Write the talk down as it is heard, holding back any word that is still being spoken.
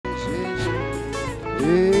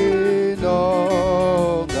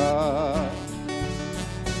inonga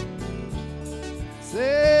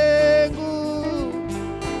sengu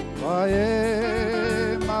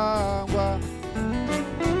wae mangwa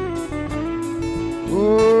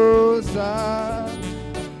usa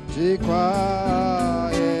tikwaeta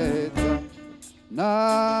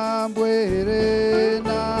nambwere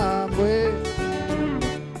nambwe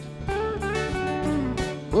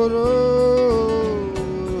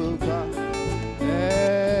uruka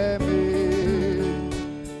emi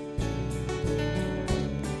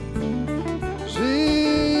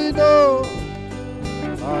shino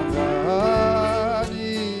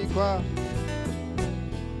anganikwa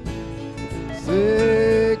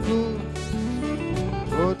seku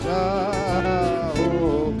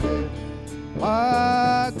otaope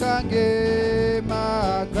makange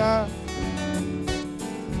maka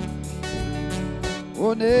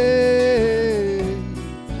one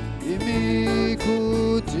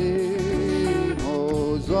imikuti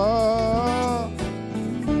mozo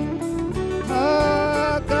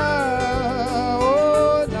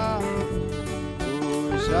akaona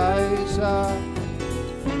ushaisha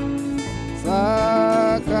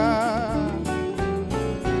saka.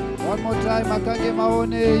 One more time, makange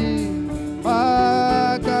maonei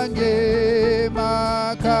makange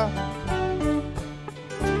maka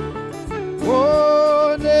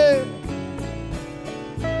one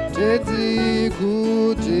teti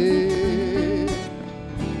kuti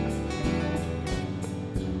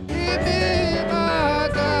imi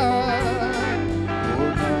maka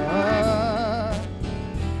ona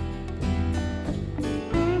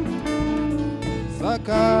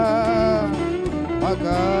saka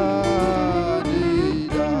makanida.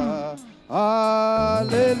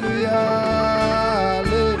 Hallelujah,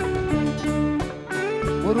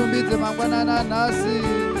 murumbidze mangwanana nasi.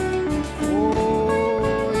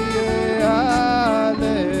 Oh yeah,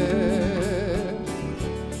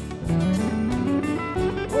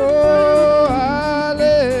 oh hallelujah,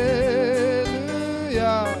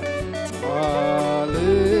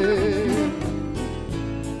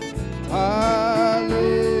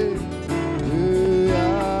 hallelujah,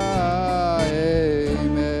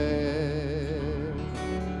 amen.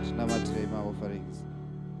 Tunawatolea my offerings.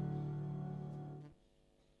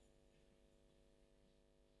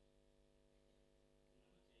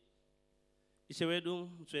 Ishe wedu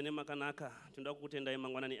mtswene makanaka tunda kukutendai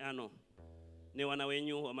mangwanani ano ne wana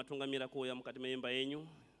wenyu wamatungamira kuya mukati meimba yenyu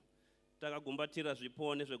takagumbatira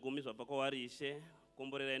zvipone zvegumi zvabva kwavari Ishe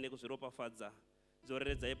komborerai nekuzviropafadza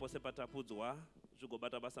zoreredzai pose patapudzwa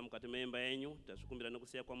zvigobata basa mukati meimba yenyu tazvikumbira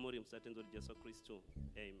nekusiya kwamuri musatenzori Jesu Kristu.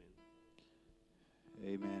 Amen.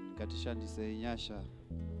 Amen. Ngatishandise nyasha.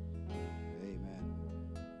 Amen.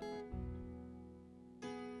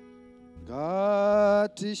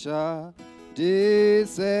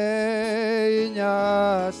 Ngatishandise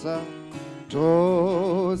nyasha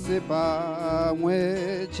tose pamwe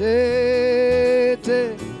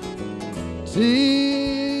chete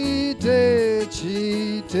tite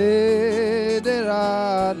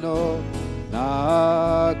chitederano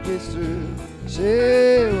na Kristu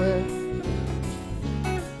shewe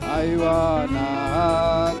aiwa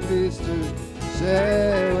na Kristu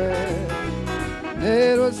shewe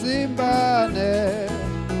nero simbane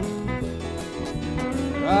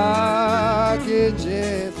rake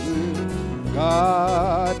Jesu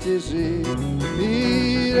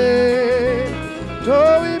ngatizvimire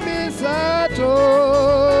toimbisa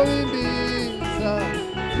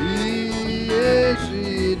iye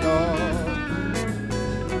zvino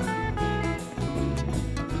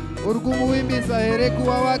uri kumuimbisa here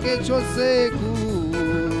kuwawa wake chose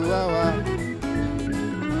kuwawa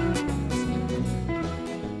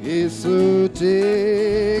Isu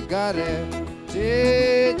tigare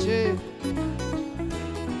teche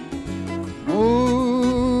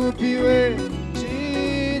mupiwe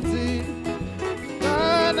chidzi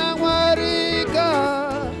kana mwarika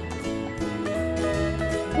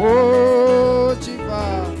ochipa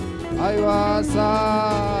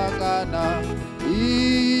aiwasangana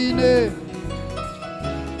ine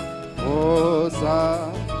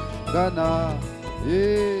osangana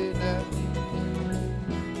ine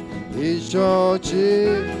ichochi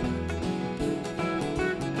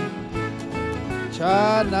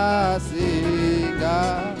chana singa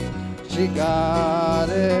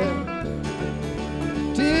chigare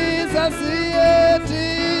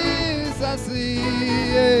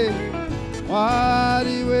tisasiye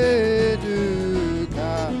mwari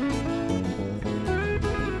weduka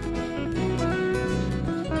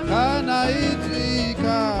kana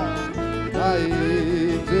itika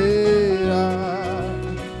taitira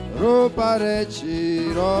ropa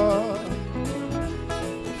rechiro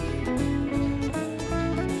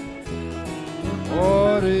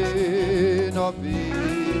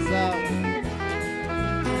wabvisa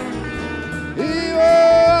iwo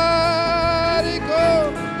ariko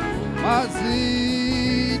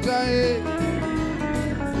mazita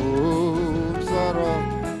ekumsoro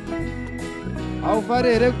aufari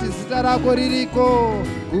here kuti zita rako ririko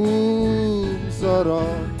kumsoro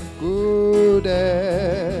kude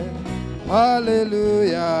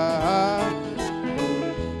haleluya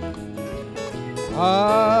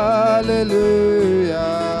haleluya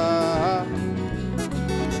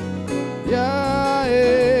ya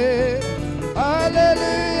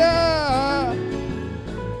haleluya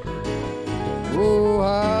oh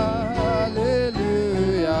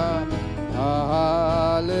haleluya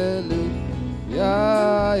haleluya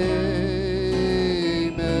amen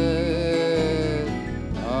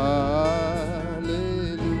haleluya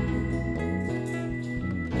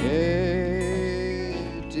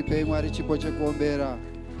tipei Mwari chipo chekuombera.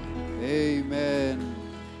 Amen.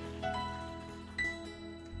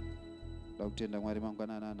 Kutenda Mwari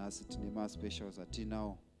mangwanana nhasi tine maspecials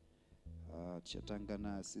atinawo. Tichatanga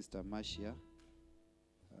na Sister Mashia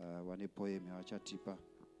vane poem yavachatipa,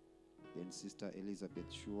 then Sister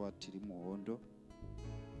Elizabeth Shua tiri muhondo,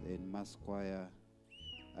 then Mass Choir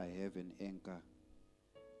I have an anchor,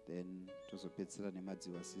 then tozopedzera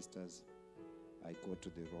nemadziva sisters I go to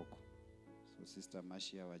the rock. So Sister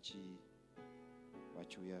Mashia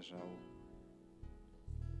vachiuya zvavo.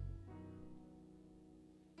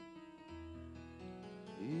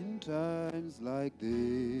 In times like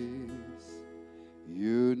this,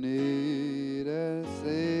 you need a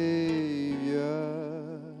Savior.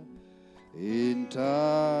 In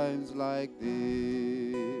times like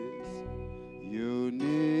this, you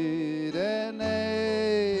need an anchor.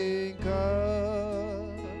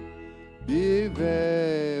 Be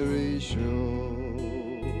very sure,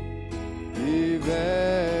 be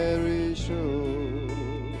very sure,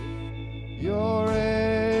 your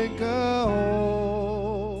anchor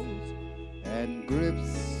holds and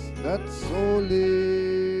grips that solid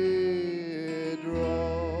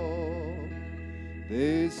rock.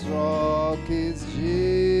 This rock is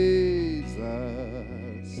Jesus,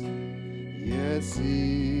 yes,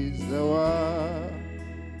 He's the one.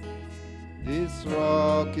 This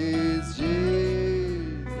rock is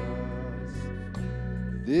Jesus,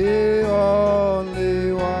 the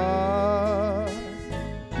only one.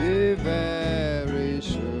 Be very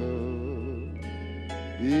sure,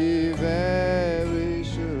 be very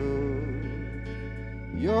sure,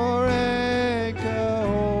 your anchor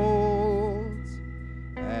holds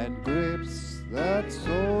and grips that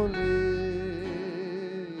solid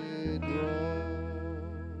rock.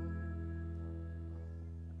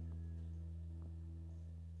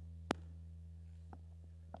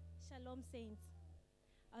 Shalom, saints.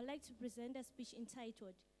 I'd like to present a speech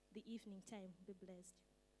entitled The Evening Time. Be blessed.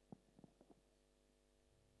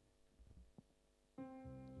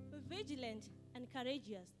 Vigilant and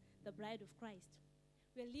courageous, the bride of Christ.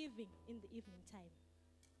 We are living in the evening time.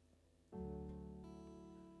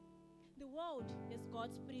 The world has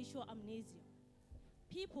got spiritual amnesia.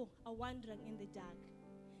 People are wandering in the dark.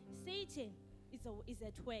 Satan is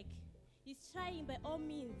at work. He's trying by all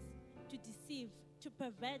means to deceive, to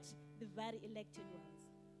pervert the very elected ones.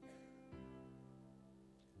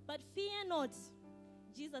 But fear not,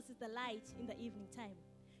 Jesus is the light in the evening time.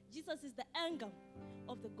 Jesus is the anchor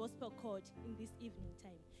of the gospel chord in this evening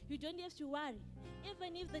time. You don't have to worry.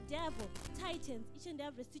 Even if the devil tightens each and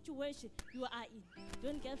every situation you are in,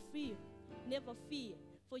 don't get fear. Never fear.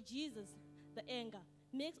 For Jesus, the anchor,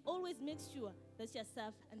 always makes sure that you're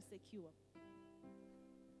safe and secure.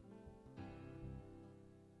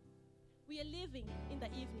 We are living in the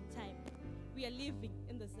evening time. We are living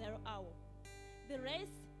in the 0 hour. The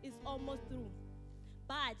race is almost through,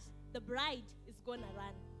 but the bride is gonna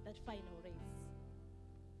run that final race.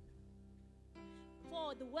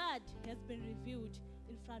 For the word has been revealed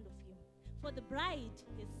in front of him. For the bride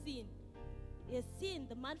has seen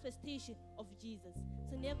the manifestation of Jesus.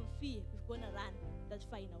 So never fear, we're gonna run that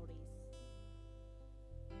final race.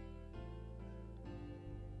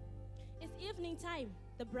 It's evening time.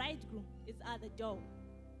 The bridegroom is at the door.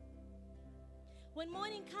 When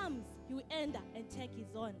morning comes, he will enter and take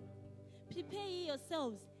his own. Prepare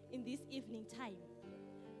yourselves in this evening time.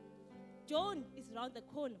 Dawn is around the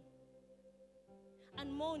corner,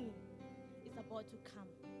 and morning is about to come.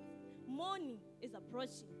 Morning is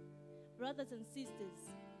approaching. Brothers and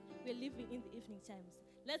sisters, we're living in the evening times.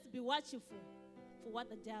 Let's be watchful for what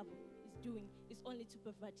the devil is doing. It's only to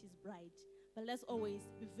pervert his bride. But let's always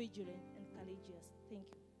be vigilant and courageous. Thank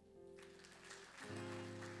you.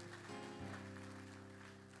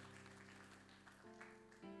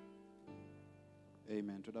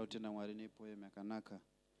 Amen. Toda kutenda Mwari nepoem yakanaka.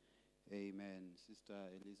 Amen. Sister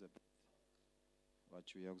Elizabeth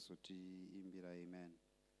vachiuya kuzotiimbira. Amen.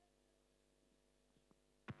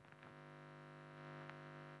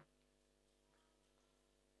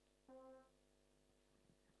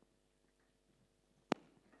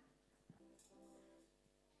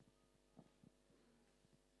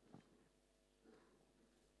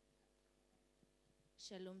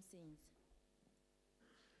 Shalom, saints.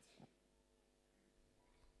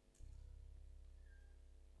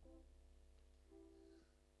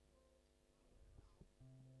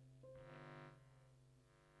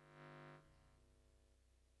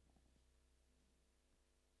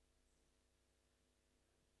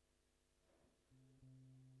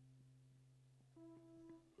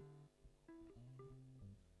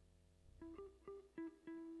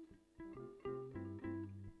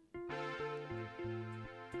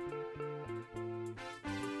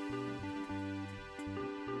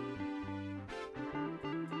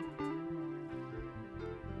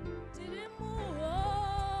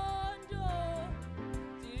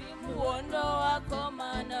 Muhondo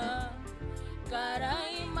wakomana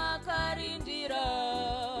karai makarindira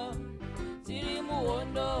tiri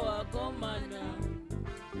muhondo wakomana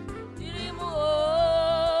tiri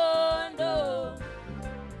muhondo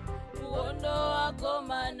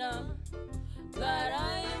wakomana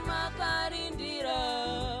karai makarindira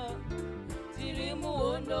tiri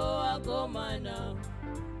muhondo wakomana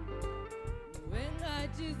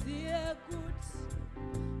wengachiziye kuti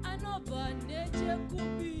anobva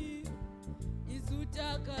nechekupi isu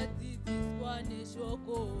takadzidziswa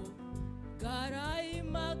neshoko garai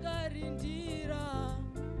makarindira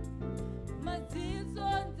madziso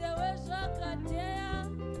nzewe zvakateya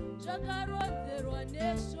zvakarodzerwa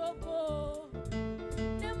neshoko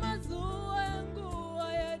nemazuva enguva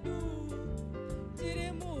yedu tiri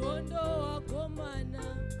muhondo wakomana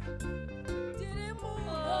tiri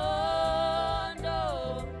muhondo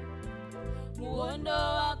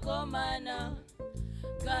wakomana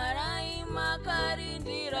garai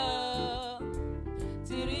makarindira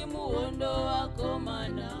tiri muhondo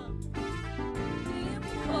wakomana tiri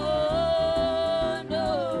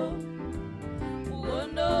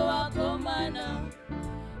muhondo wakomana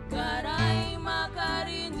garai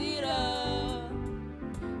makarindira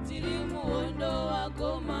tiri muhondo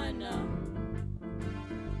wakomana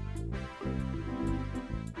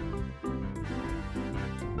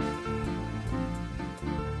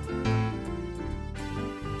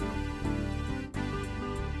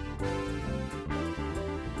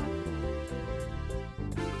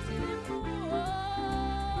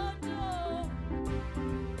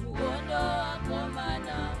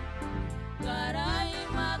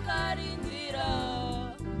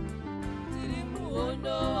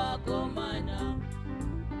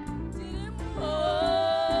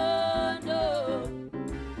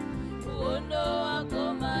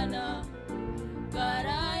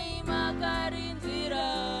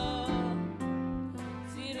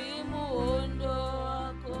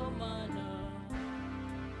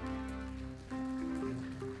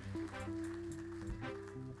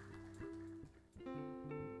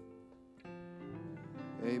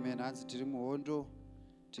Amen. Hanzi tiri muhondo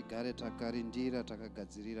tigare takarindira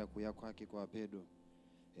takagadzirira kuuya kwake kwapedo.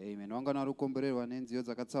 Amen. Wanga narukomborerwa nenziyo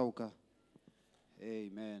dzakatsauka.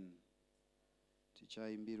 Amen.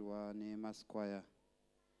 Tichaimbirwa nemasquire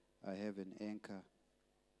I have an anchor.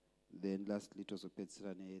 Then lastly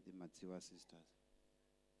tozopedzisira nemadziva sisters.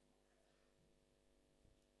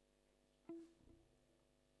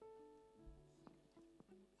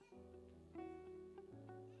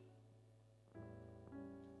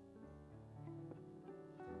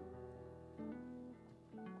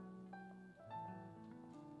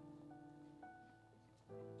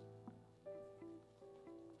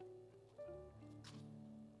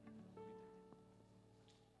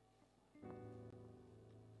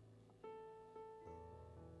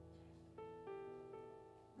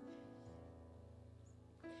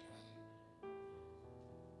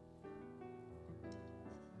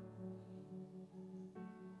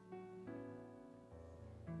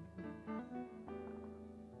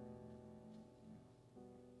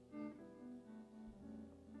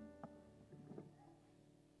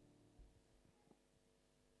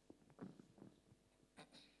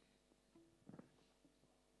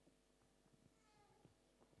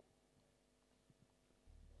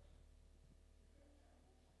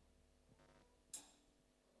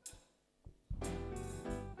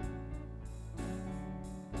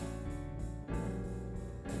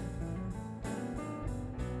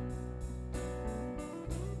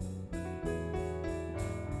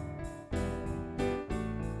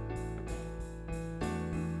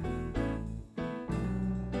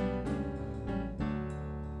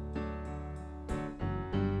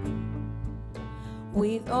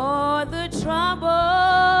 with all the trouble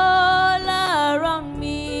around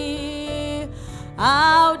me,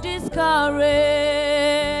 how discouraged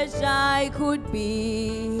I could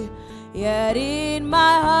be, yet in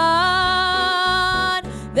my heart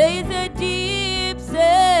there is a deep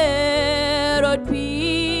settled peace.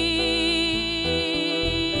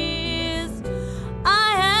 I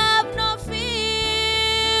have no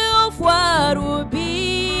fear of what will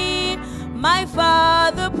be. My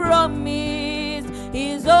Father promised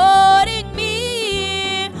He's holding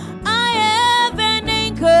me. I have an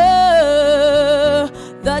anchor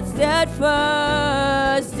that's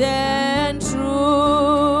steadfast and true.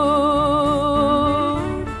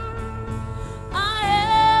 I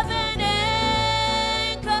have an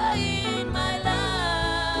anchor in my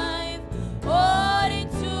life, holding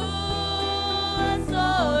to a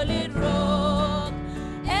solid rock,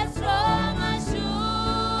 a strong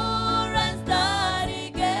assurance that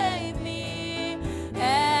He gave me,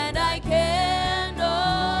 and I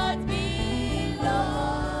cannot be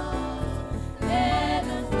lost. Let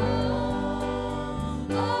the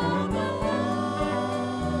storm of the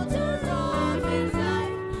waters of His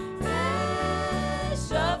life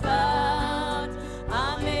dash about.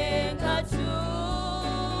 I'm anchored to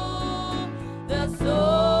the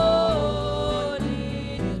solid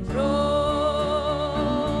rock.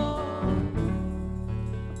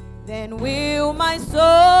 Then will my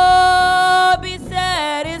soul be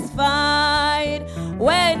satisfied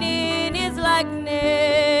when in His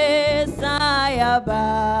likeness I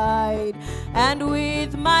abide, and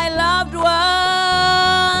with my loved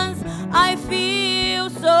ones I feel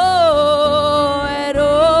so at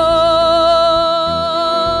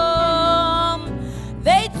home.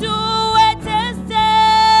 They too were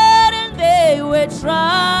tested and they were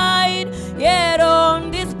tried, yet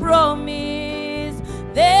on this promise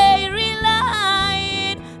they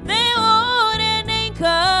relied. They hold an anchor,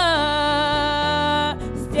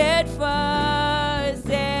 steadfast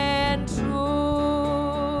and true.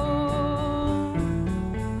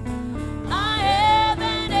 I have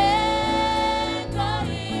an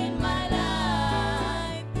anchor in my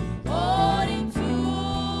life, holding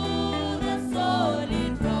to the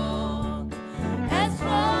solid rock, a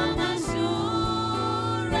strong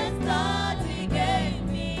assurance that He gave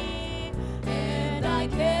me, and I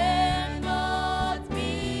cannot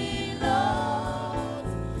be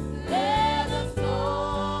lost. Let the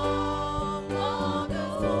storm of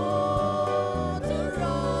the water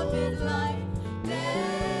of His life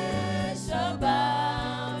dash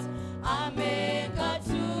about. I'm anchored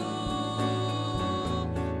to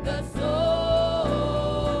the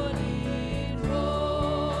solid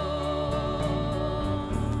rock.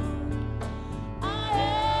 I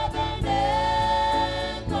have an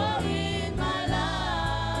anchor in my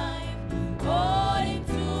life, holding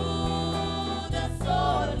to the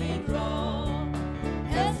solid rock,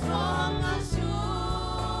 a strong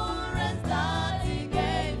assurance that He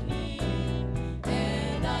gave me,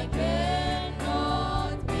 and I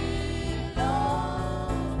cannot be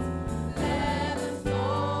lost. Let the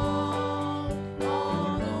storm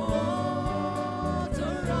on the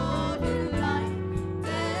water of His life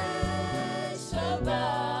dash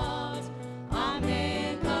about. I'm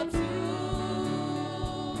anchored to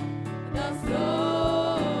the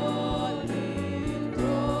solid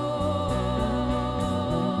rock.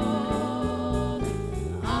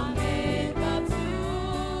 I'm anchored to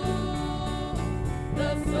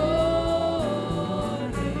the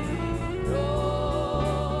solid rock.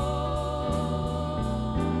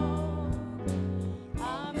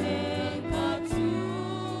 I'm anchored to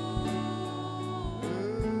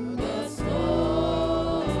the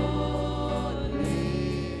solid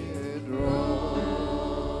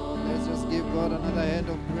rock. Let's just give God another hand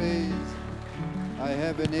of praise. I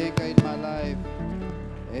have an anchor in my life.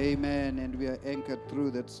 Amen. And we are anchored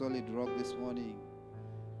through that solid rock this morning.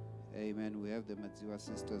 Amen. We have the Madziwa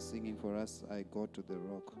sisters singing for us, I Go to the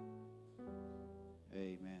Rock.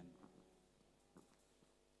 Amen.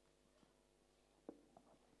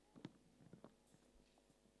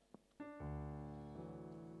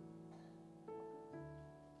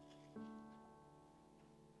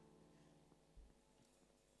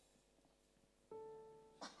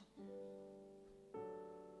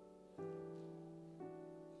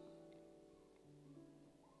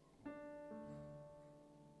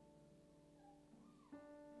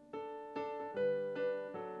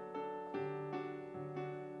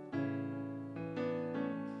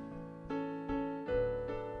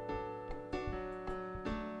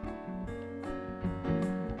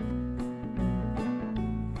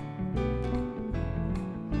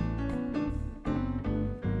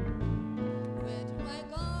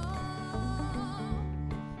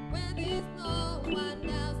 is no one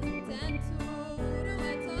else to turn to, who do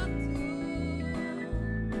I talk to?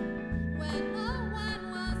 When no one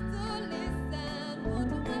wants to listen, who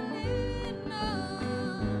do I lean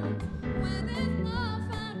on? When there's no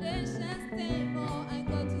foundation stable, I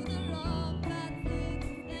go to the rock that is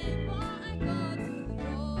stable.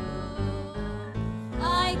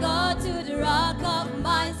 I go to the rock of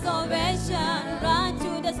my salvation, run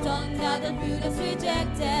to the stone that the builders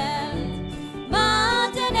rejected.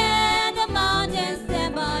 Mountain and the mountains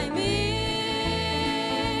stand by me.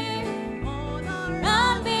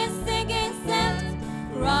 Around me singing sand,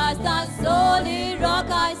 Christ the solid rock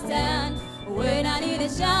I stand. When I need a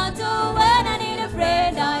shelter, when I need a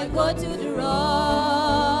friend, I go to the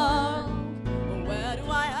rock. Where do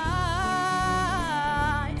I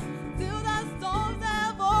hide till the storms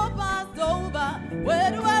have all passed over?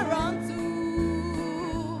 Where do I run to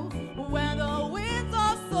when the winds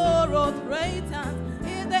of sorrow threaten?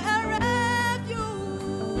 Is there a refuge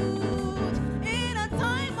in a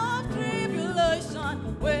time of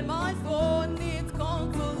tribulation? When my soul needs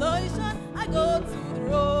consolation, I go to the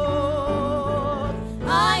rock.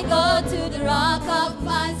 I go to the rock of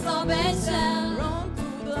my salvation. Run to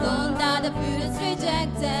the stone that the builders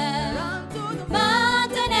rejected. Run to the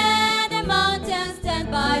mountain and the mountains stand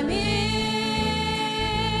by me.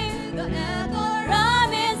 The echo around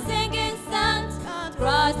me singing sand.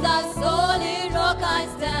 Christ the solid rock I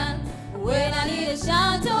stand. When I need a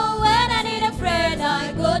shelter, when I need a friend,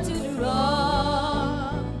 I go to the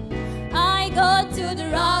rock. I go to the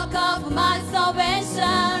rock of my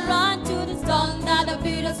salvation. Run to the stone that the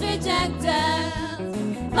builders rejected.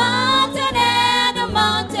 Mountain and the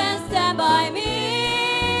mountains stand by me.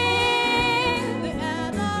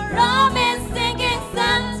 Around me singing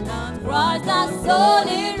sand. Christ the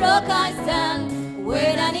solid rock I stand.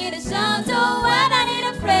 When I need a shelter, when I need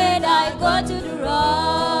a friend, I go to the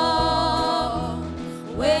rock.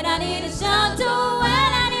 When I need a shelter,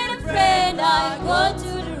 when I need a friend, I go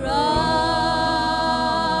to the rock.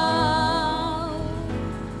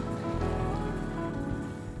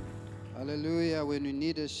 Hallelujah. When we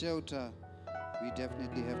need a shelter, we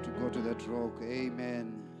definitely have to go to that rock.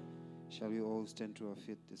 Amen. Shall we all stand to our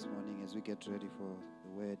feet this morning as we get ready for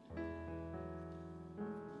the word?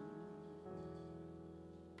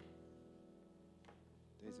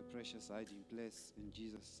 There's a precious hiding place in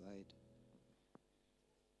Jesus' side.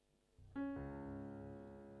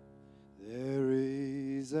 There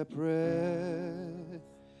is a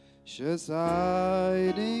precious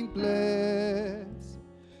hiding place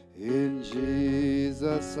in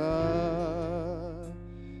Jesus' side,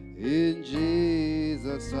 in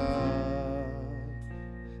Jesus' side.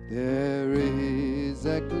 There is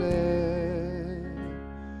a clay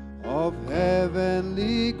of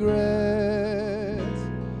heavenly grace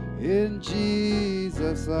in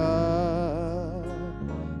Jesus' side,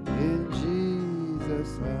 in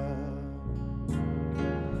Jesus' side.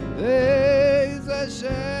 There's a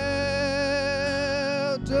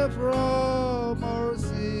shelter from our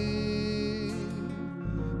sin,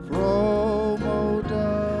 from our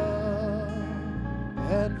doubt,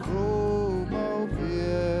 and from our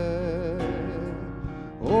fear.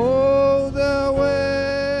 Oh, the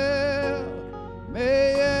well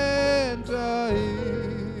may enter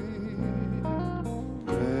in,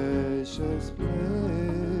 precious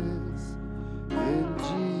place in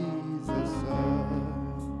Jesus' side.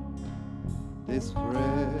 This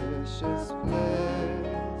precious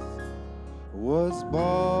place was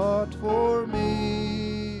bought for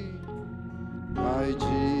me by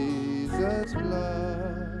Jesus'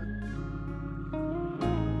 blood.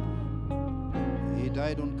 He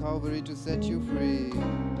died on Calvary to set you free.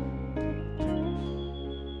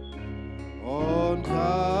 On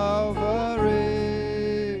Calvary,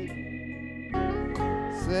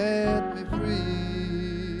 set me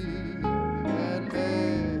free.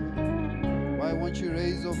 And why won't you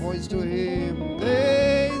raise your voice to Him?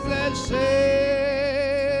 There's a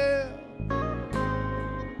shame,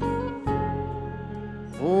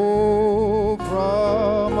 oh,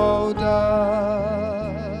 from all doubt,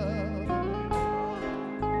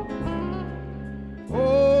 oh,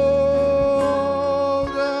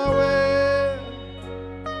 the way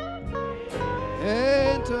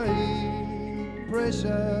enter in precious,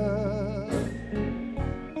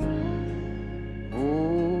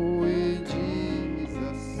 oh, in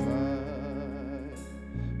Jesus' side.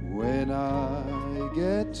 When I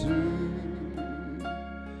get to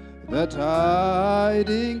that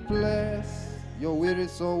hiding place, your weary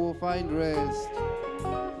soul will find rest.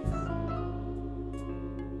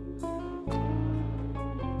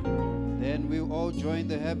 Then we'll all join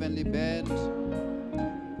the heavenly band.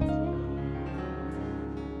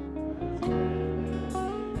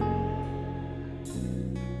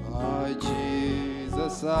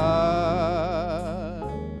 sun.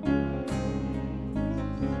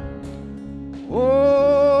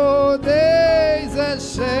 Oh, there's a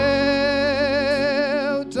shelter.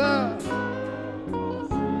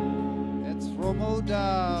 It's from all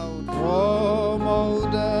down, from all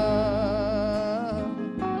down.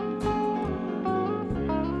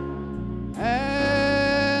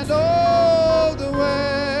 And all the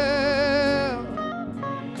way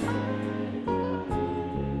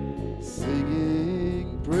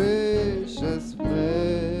singing precious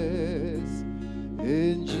place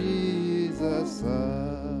in Jesus' Son.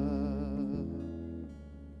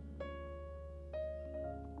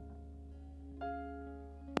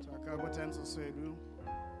 Takakotanzo swedu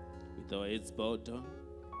With our heads bowed down,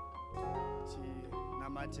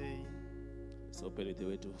 namatei let's open with the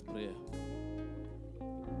word of prayer.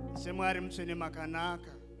 semwari mutsvene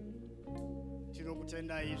makanaka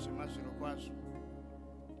tinokutendai zvemazviro kwazvo.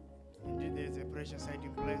 Indeed there is a precious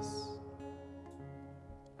hiding place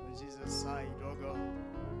on Jesus' side, oh God.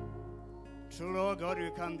 Truly, oh God, we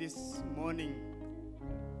come this morning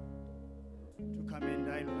to come and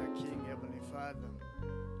dine with the King, Heavenly Father.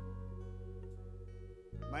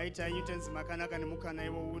 Maita yenyu tenzi makanaka nemukana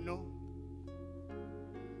iwo uno.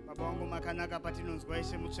 Baba wangu makanaka patinonzwa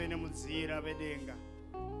Ishe mutsvene mudziira vedenga.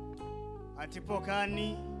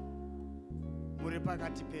 Hatipokani muri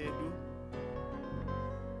pakati pedu.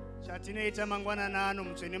 Chatinoita mangwanana ano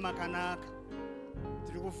mutsvene makanaka.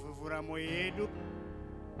 Tiri kuvhuvhura mwoyo yedu.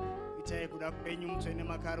 Itai kuda kwenyu mutsvene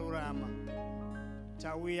makarurama.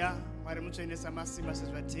 Tauya Mwari mutsvene samasimba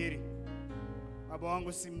sezvatiri. Baba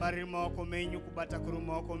wangu simba riri mumaoko menyu, kubata kuri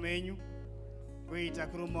mumaoko menyu, kuita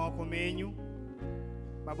kuri mumaoko menyu.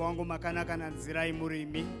 Baba wangu makanaka nanzirai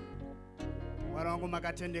murimi. Mwari wangu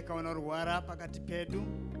makatendeka vanorwara pakati pedu,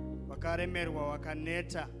 wakaremerwa,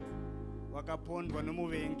 wakaneta, wakapondwa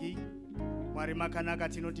nomuvengi. Mwari makanaka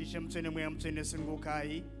tinoti Ishe mutsvene mweya mutsvene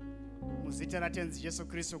sungukai. Muzita ratenzi Jesu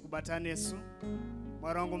Kristu kubata nesu.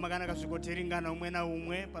 Mwari wangu makanaka zvikoteringana umwe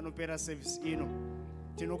naumwe panopera service ino.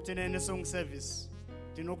 Tinokutendai nesong service.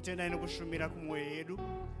 Tinokutendai nekushumira kumwoyo yedu.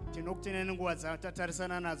 Tinokutendai nenguva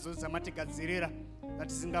dzatatarisana nadzo dzamatigadzirira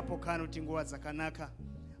ngatisingapokani kuti nguva dzakanaka.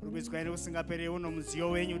 Rumbidzwai nekusingaperi uno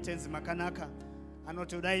mudziyo wenyu tenzi makanaka.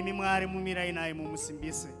 Anotodai imi Mwari mumirai naye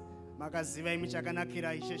mumusimbise. Makaziva imi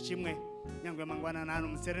chakanakira Ishe chimwe. Nyangwe mangwanana ano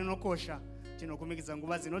muzita rinokosha. Tinokumikidza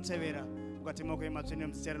nguva dzinotevera mukati maoko ematsvene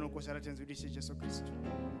muzita rinokosha ratenzi wedu Ishe Jesu Kristu.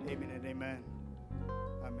 Amen and amen.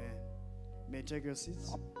 Amen. May you take your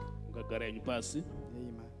seats. Mungagara yenyu pasi.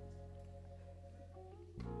 Amen.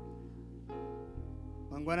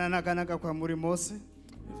 Mangwanana akanaka kwamuri mose.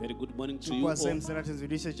 A very good morning to you all. Tikwasai muzita ratenzi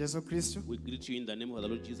wedu Ishe Jesu Kristu. We greet you in the name of the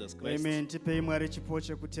Lord Jesus Christ. Amen. Tipei Mwari chipo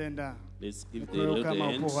chekutenda. Let's give the Lord Kuroka the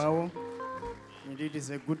maoko hands. hwavo. Indeed is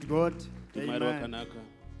a good God. Mwari Amen. wakanaka.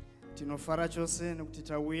 Tinofara chose nekuti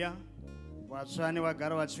tauya. Vatsva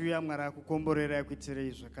nevagara vachiuya Mwari akukomborerai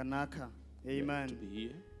kuitirai zvakanaka. Amen. To be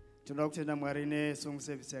here. Tinoda kutenda Mwari nesong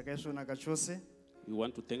service yakaisvonaka chose. We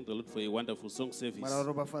want to thank the Lord for a wonderful song service. Mwari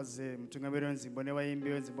aropafadze mutungamiri wenzimbo nevaimbi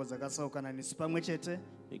wenzimbo dzakasaukana nesu pamwe chete.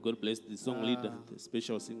 May God bless the song leader, the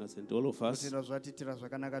special singers, and all of us. Kutenda zvatiitira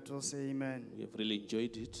zvakanaka tose. Amen. We have really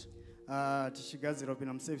enjoyed it. Tichigadzira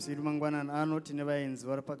kupinda muservice yedu mangwanani ano tine vaenzi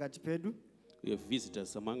vari pakati pedu. We have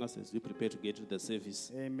visitors among us as we prepare to get to the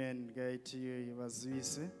service. Amen. Ngaiti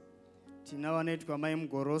vazivise. Tina vanoitwa mai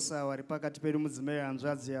mugorosa vari pakati pedu, mudzimai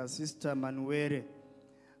hanzvadzi yaSister Manuere.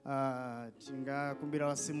 Tingakumbira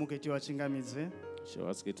vasimuke tivachingamidze. Shall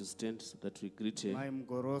ask you to stand so that we greet her. Mai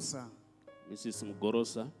mugorosa. Mrs.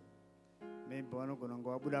 Mugorosa. Maybe vanogona kunge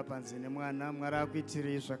vabuda panze nemwana. Mwari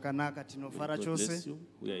akuitirei zvakanaka. Tinofara God chose. bless you.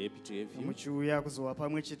 We are happy to have you. Muchiuya kuzova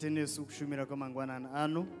pamwe chete nesu kushumira kwamangwanani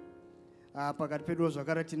ano. Pakati pedu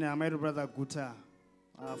zvakare tine hama yedu brother Guta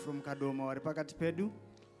from Kadoma vari pakati pedu.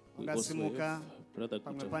 We also Ungasimuka have Brother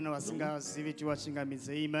pamwe Guta. pane vasingazivi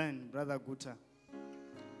tivachingamidze. Amen. Brother Guta.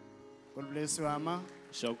 God bless you hama.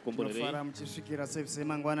 Shall komborerei. Tinofara muchisvikira service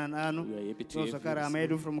yemangwanani ano. We are happy to have you. Zvakare hama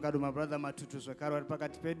yedu from Kadoma brother Matutu zvakare vari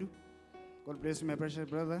pakati pedu. God bless you my precious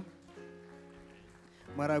brother.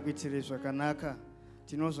 Mwari akuitirei zvakanaka.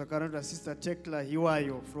 Tino zvakare ndoda Sister Tekla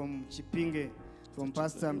Hiwayo from Chipinge from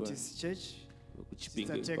Pastor Mtisi Church.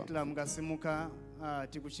 Sister Tekla mungasimuka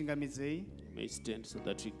tikuchingamidzei. May stand so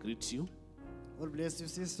that we greet you. God bless you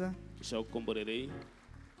sister. Shall komborerei.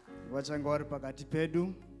 Vachanga vari pakati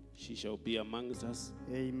pedu. She shall be amongst us.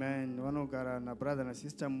 Amen. Vanogara na brother na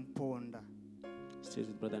sister Mponda. Stay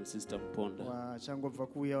with brother and sister Mponda. Vachangobva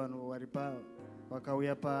kuuya vanhu vari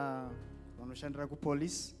vakauya vanoshandira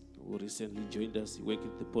kupolice. Who recently joined us, he worked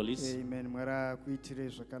with the police. Amen. Mwari akuitirei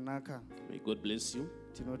zvakanaka. May God bless you.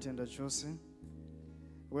 Tinotenda chose.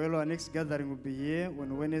 Well, our next gathering will be here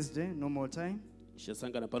on Wednesday, normal time.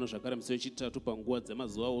 Tichasangana pano zvakare musi wechitatu panguva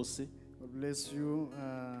dzemazuva ose. God bless you.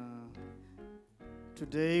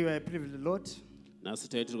 Today we are privileged a lot Nhasi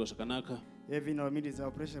taitirwa zvakanaka. having our meetings,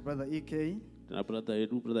 our precious brother E.K. Tana brother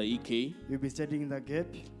edu, brother E.K. You'll be studying the gap.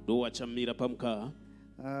 Ndo wachamira pamukaha.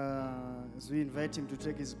 As we invite him to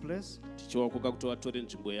take his place, Tichivakoka kuti vatore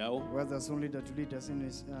nzvimbo yavo. who has the song leader to lead us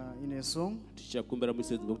in a song. Tichakumbira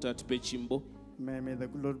muisedzwa kuti atipe chimbo. May the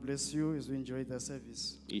good Lord bless you as we enjoy the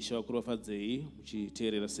service. Ishe vakurofadzei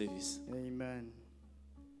muchiteerera service. Amen.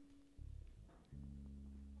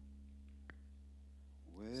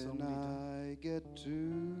 When I get to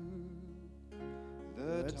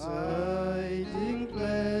the That hiding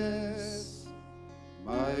place,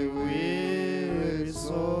 my weary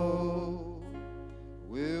soul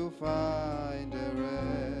will find a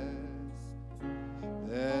rest.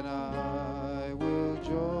 Then I will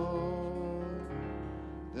join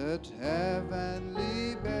that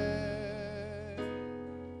heavenly bed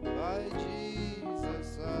by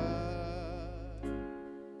Jesus' side,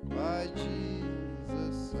 by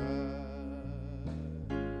Jesus' side.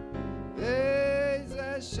 There's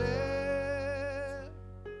a shelter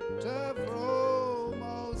from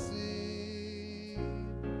all sin,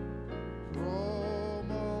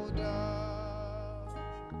 from all doubt,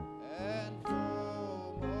 and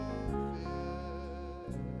from all fear.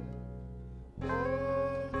 All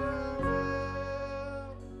the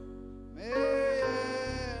world may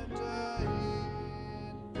enter in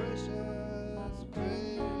precious, precious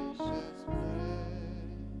place in Jesus'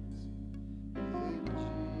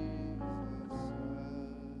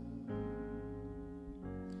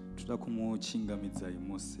 Toda kumuchingamidzai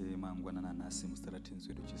mose mangwanana nhasi muzita ratenzi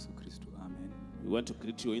wedu Jesu Kristu. Amen. We want to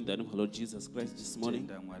greet you in the name of the Lord Jesus Christ this morning.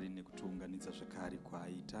 Tenda Mwari nekutiunganidza zvakare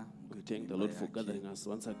kwaaita. We thank the Lord for gathering us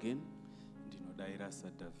once again. Ndinodayira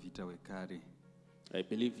saDhavhidha wekare. I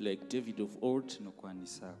believe like David of old,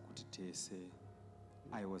 Tinokwanisa kuti tese.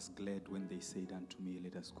 I was glad when they said unto me,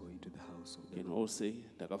 let us go into the house of the can Lord. all say,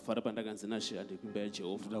 ndakafara pandakanzi nashe ande kuimba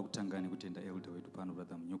yaJehovha. Toda kutanga nekutenda elder wedu pano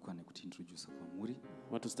brother Munyukwa nekutiintroduce kwamuri.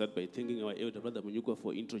 I want to start by thanking our elder brother Munyukwa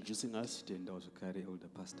for introducing us. Titendawo zvakare elder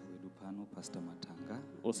pastor wedu pano, Pastor Matanga.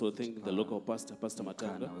 Also thank the local pastor, Pastor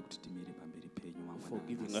Matanga, Mukana wekuti timire pamberi penyu for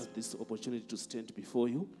giving us mangwanana. this opportunity to stand before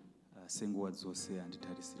you. Senguva dzose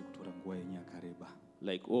handitarisiri kutora nguva yenyu yakareba.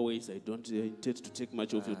 Like always, I don't intend to take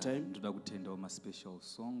much of your time. Ndoda kutendawo ma-special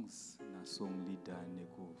songs nasong leader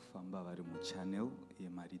nekufamba vari muchannel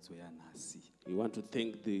yemaridzo yanhasi. We want to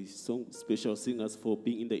thank the song special singers for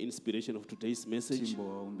being in the inspiration of today's message.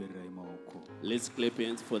 Timbovaombererai maoko. Let's clap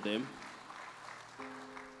hands for them.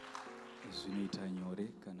 Zvinoita nyore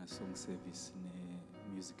kana song service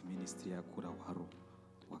nemusic ministry yakura hwaro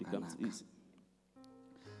It becomes hwakanaka. easy.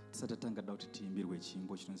 Tisati tatanga kuti tiimbirwe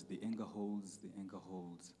chimbo chinonzi the anger holds, the anger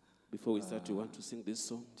holds. Before we start, we want to sing this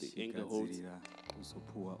song, The Anger Holds, Tichigadzirira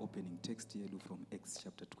kuzopuwa opening text yedu from Acts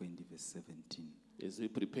chapter 20 verse 17. as we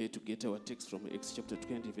prepare to get our text from Acts chapter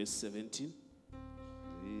 20, verse 17.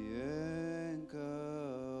 The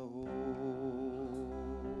anchor hold.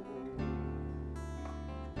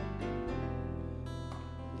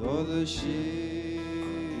 Though the ship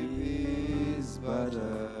is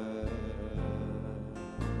battered,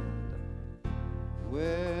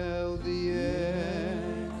 well, the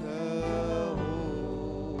anchor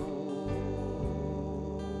holds.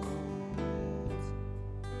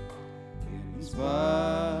 In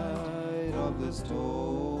spite of the storm,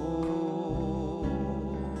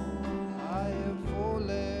 I have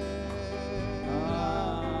fallen.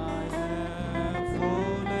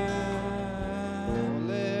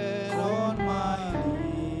 Fallen on my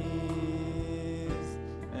knees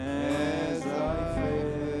as I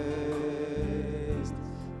faced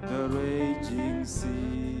the raging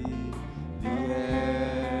sea. The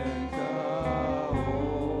anchor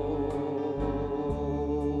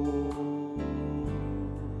holds.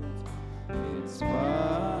 In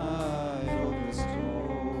spite of the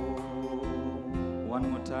storm. One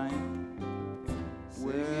more time.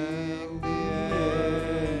 Singing the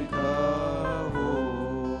anchor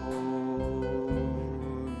holds.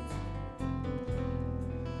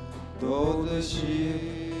 Though the ship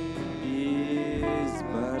is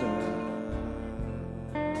battered,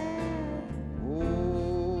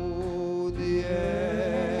 oh, the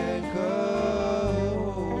anchor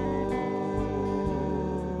holds.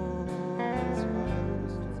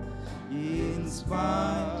 In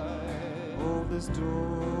spite of the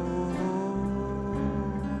storm,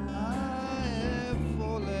 I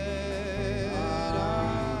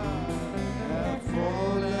have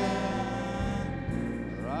fallen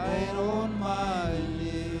right on my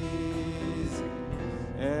knees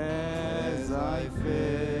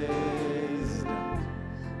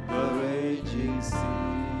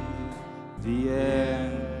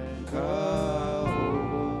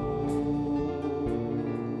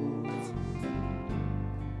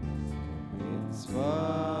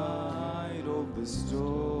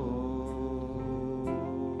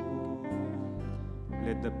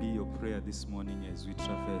Let that be your prayer this morning as we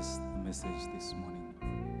traverse the message this morning.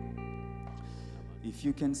 If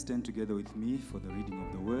you can stand together with me for the reading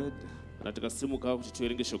of the word kana tikasimuka kuti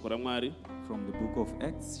tiwerenge shoko ramwari from the book of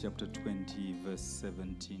Acts, chapter 20, verse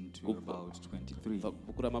 17 to about 23.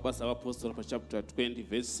 bhuku ramabasa avapostori pachapter 20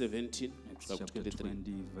 verse 17 Acts kusvika chapter 23.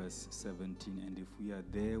 20, verse 17. And if we are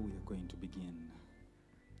there, we are going to begin.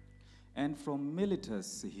 And from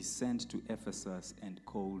Miletus he sent to Ephesus and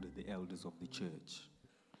called the elders of the church.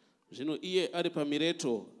 Zvino iye ari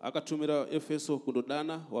paMireto akatumira Efeso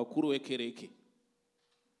kundodana wakuru wekereke.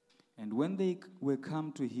 And when they were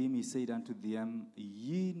come to him, he said unto them,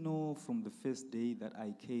 Ye know from the first day that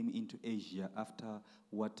I came into Asia, after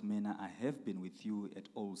what manner I have been with you at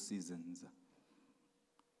all seasons.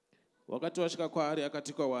 Wakati wasvika kwaari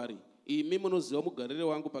akati kwavari, imi munoziva mugarire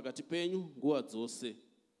wangu pakati penyu nguva dzose,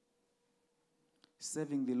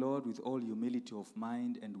 Serving the Lord with all humility of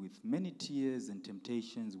mind and with many tears and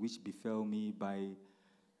temptations which befell me by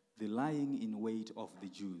the lying in wait of the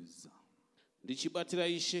Jews. ndichibatira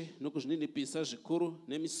Ishe nokuzvininipisa zvikuru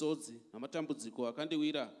nemisodzi namatambudziko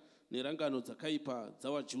akandiwira nerangano dzakaipa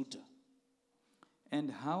dzavaJudha.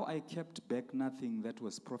 And how I kept back nothing that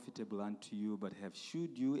was profitable unto you, but have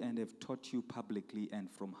shewed you and have taught you publicly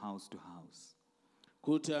and from house to house.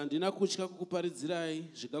 Kuti handina kutya kukuparidzirai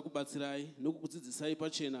zvingakubatsirai nokukudzidzisai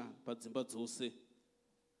pachena padzimba dzose,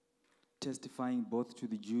 Testifying both to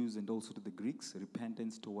the Jews and also to the Greeks,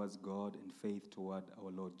 repentance towards God and faith toward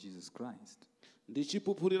our Lord Jesus Christ.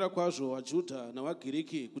 ndichipupurira kwazvo vaJudha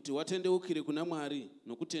navaGiriki kuti watendeukire kuna Mwari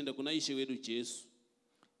nokutenda kuna Ishe wedu Jesu.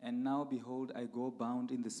 And now, behold, I go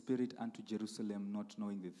bound in the Spirit unto Jerusalem, not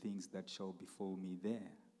knowing the things that shall befall me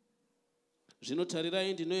there. Zvino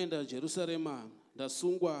tarirai, ndinoenda Jerusarema,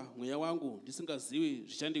 ndasungwa mweya wangu ndisingazivi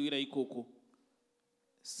zvichandiwira ikoko.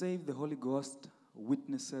 Save the Holy Ghost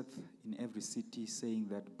witnesseth in every city, saying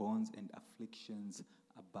that bonds and afflictions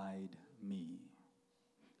abide me.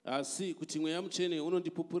 Asi kuti mweya mutsvene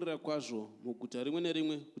unondipupurira kwazvo muguta rimwe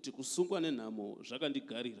nerimwe kuti kusungwa nenhamo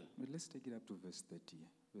zvakandigarira. But let's take it up to verse 30.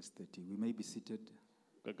 Verse 30. We may be seated.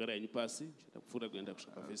 Ukagara henyu pasi, zvichida kupfuura kuenda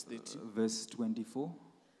kusvika verse 30. Verse 24.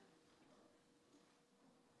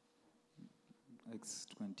 Acts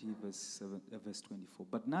 20, verse 24.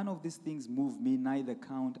 But none of these things move me, neither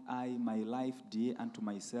count I my life dear unto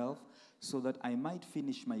myself, so that I might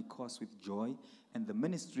finish my course with joy, and the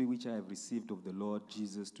ministry which I have received of the Lord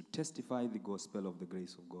Jesus, to testify the gospel of the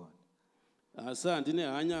grace of God. Asi handine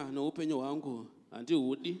hanya noupenyu hwangu,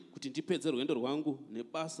 handihudi kuti ndipedze rwendo rwangu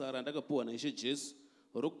nebasa randakapiwa naIshe Jesu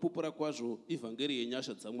rokupupura kwazvo ivhangeri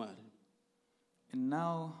yenyasha dzaMwari. And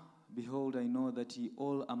now, behold, I know that ye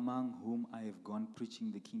all among whom I have gone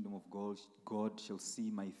preaching the kingdom of God shall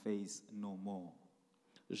see my face no more.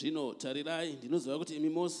 Zvino tarirai, ndinoziva kuti imi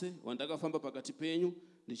mose wandakafamba pakati penyu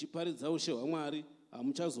ndichiparidza ushe hwaMwari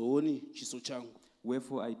hamuchazooni chiso changu.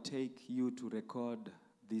 Wherefore I take you to record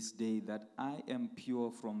this day that I am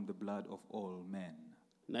pure from the blood of all men.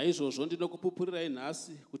 Naizvozvo ndinokupupurirai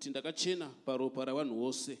nhasi kuti ndakachena paropa ravanhu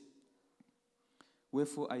vose.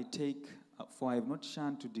 Wherefore I take, for I have not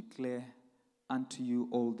shunned to declare unto you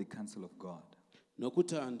all the counsel of God.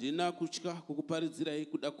 Nokuti handina kutya kukuparidzirai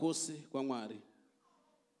kuda kwose kwaMwari.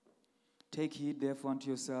 Take heed therefore unto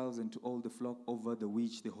yourselves and to all the flock over the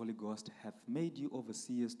which the Holy Ghost hath made you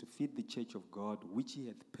overseers, to feed the church of God, which he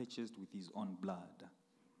hath purchased with his own blood.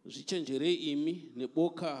 Zvichenjerei imi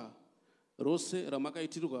neboka rose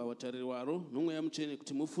ramakaitirwa vatariri waro nomweya mutsvene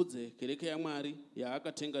kuti mufudze kereke yaMwari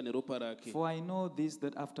yaakatenga neropa rake. For I know this,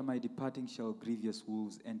 that after my departing shall grievous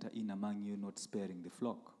wolves enter in among you, not sparing the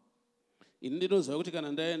flock. Ini ndinoziva kuti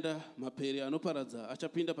kana ndaenda, mapere anoparadza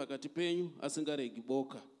achapinda pakati penyu asingaregi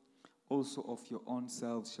boka. Also of your own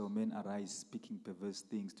selves shall men arise, speaking perverse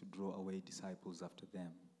things, to draw away disciples after them.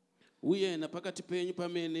 Uye napakati penyu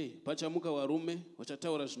pamene pachamuka varume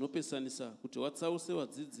vachataura zvinopesanisa kuti vatsause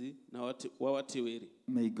vadzidzi wavateveri.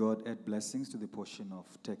 May God add blessings to the portion of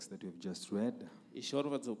text that we have just read. Ishe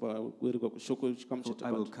varopfadza pakuwerenga kweshoko chikamu So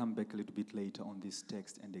I will chetapata. come back a little bit later on this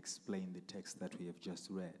text and explain the text that we have just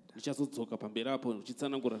read. Ndichazodzoka pamberi apo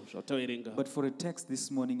ndichitsanangura zvataverenga. But for a text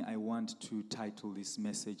this morning, I want to title this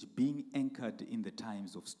message, Being Anchored in the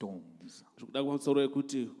Times of Storms. Zvikuda kumusoro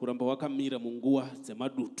wekuti kuramba wakamira munguva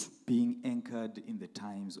dzemadutu. Being anchored in the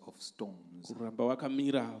times of storms. Kuramba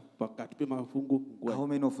wakamira pakati pemafungu munguva. How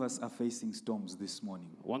many of us are facing storms this morning?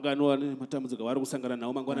 Wanganowa nematambudziko vari kusangana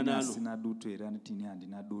nawo mangwanani ano. Sina dutu here, anitini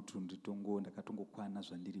handina dutu, ndakatongokwana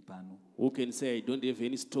zvandiri pano. Who can say I don't have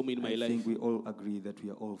any storm in my I think life? we all agree that we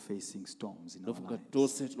are all facing storms in our Ndofunga lives.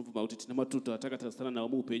 tose tinobvuma kuti tine matuto atakatarasana nawo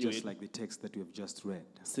muupenyu Just hwedu. like the text that we have just read.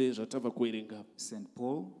 Sezvatabva kuverenga. St.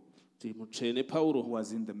 Paul kuti mutsvene Pauro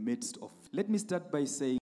was in the midst of. Let me start by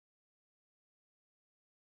saying,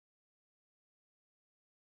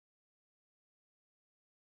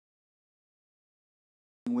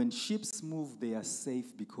 when ships move, they are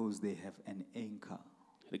safe because they have an anchor.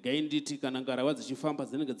 regai nditi kana ngarava dzichifamba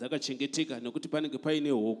dzinenge dzakachengeteka nekuti panenge paine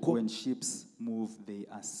hoko. When ships move, they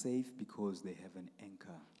are safe because they have an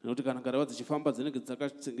anchor. Nekuti kana ngarava dzichifamba dzinenge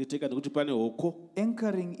dzakachengeteka nekuti pane hoko.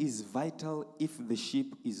 Anchoring is vital if the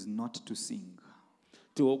ship is not to sink.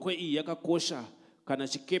 Kuti hoko iyi yakakosha kana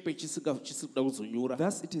chikepe chisida kuzonyura.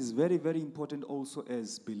 Thus, it is very, very important also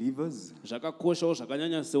as believers, Zvakakoshawo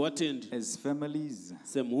zvakanyanya sewatendi, as families,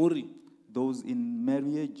 semhuri, those in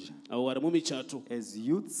marriage, avo vari mumichato, as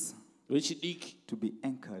youths, vechidiki, to be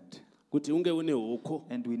anchored. kuti unge une hoko.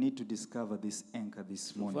 And we need to discover this anchor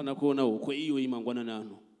this morning. Fana kuona hoko iyoyi mangwanani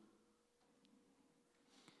ano.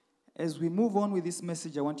 As we move on with this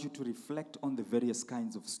message, I want you to reflect on the various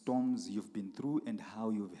kinds of storms you've been through and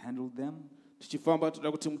how you've handled them. Tichifamba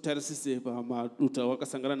toda kuti mutarisise pamaduta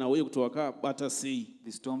wakasangana nawo uye kuti wakabata sei.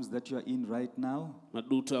 The storms that you are in right now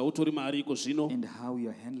Maduta utori maariko zvino and how you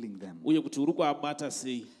are handling them. uye kuti uri kuabata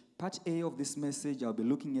sei. Part A of this message, I'll be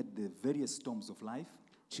looking at the various storms of life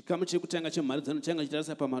Chikamu chekutanga chemharidzano changa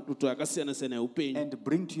chitarisa pamaduto akasiyana-siyana eupenyu and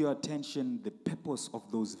bring to your attention the purpose of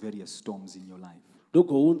those various storms in your life.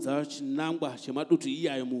 ndogounza chinangwa chemaduto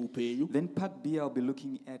iyayo muupenyu. Then part B, I'll be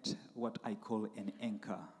looking at what I call an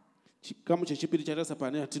anchor, Chikamu chechipiri chatarisa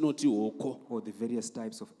pane yatinoti hoko, or the various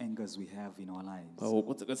types of anchors we have in our lives.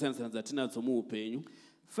 pahoko dzakasiyana-siyana dzatinadzo muupenyu.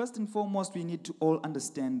 First and foremost, we need to all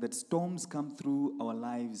understand that storms come through our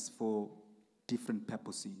lives for different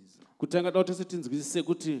purposes. Kutanga da tese tinzwisise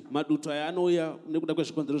kuti maduto aya anouya nekuda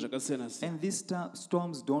kwezvikonzero zvakasiyana-siyana. And these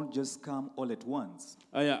storms don't just come all at once.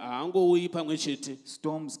 Aya haangouyi pamwe chete.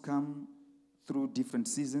 Storms come through different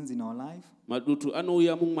seasons in our life. Maduto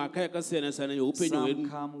anouya mumwaka yakasiyana-siyana yeupenyu Some hwedu.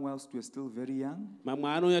 come whilst we're still very young. Mamwe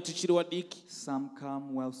anouya tichiri wadiki, Some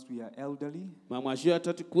come whilst we are elderly. mamwe achiuya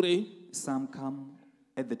tati kurei, Some come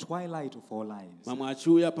at the twilight of our lives. mamwe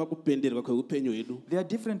achiuya pakupenderwa kweupenyu hwedu. There are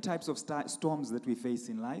different types of storms that we face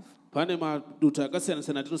in life. Pane maduto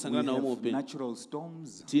akasiyana-siyana We atinosangana nawo have muupenyu. natural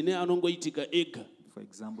storms, Tine anongoitika ega. for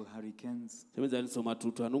example, hurricanes, Temedzaniso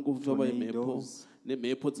matuto anongofamba nemhepo, tornadoes,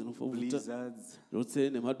 nemhepo dzinofovhuta, blizzards. zvose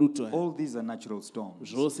nemaduto aya. All these are natural storms.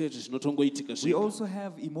 Zvose izvi zvinotongoitika We zvega. also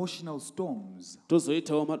have emotional storms.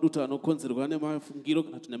 Tozoitawo maduto anokonzerwa nemafungiro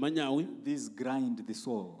kana kuti nemanyawi. These grind the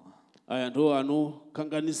soul. Aya ndo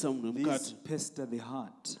anokanganisa munhu These mukati. pester the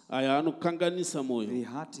heart. Aya anokanganisa mwoyo. The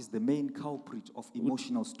heart is the main culprit of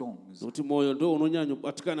emotional storms. Nokuti mwoyo ndo unonyanya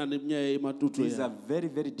kubatikana nenyaya yemaduto These are aya. very,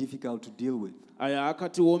 very difficult to deal with. Aya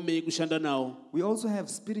akati omei kushanda nawo. We also have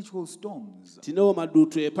spiritual storms. Tinewo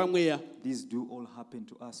maduto epamweya. These do all happen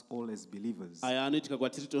to us all as believers. Aya anoitika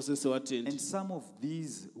kwatiri tose sevatendi. And some of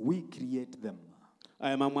these, we create them.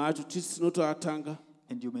 Aya mamwe acho tisi tinotoatanga.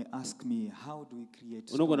 And you may ask me, how do we create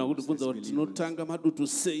Unogona storms kutibvunza as kuti believers? tinotanga maduto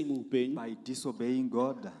sei muupenyu. By disobeying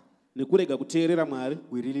God. Nekurega kuteerera Mwari.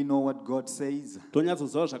 We really know what God says.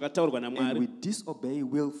 Tonyatsoziva zvakataurwa And we naMwari. disobey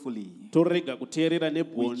willfully. Torega kuteerera We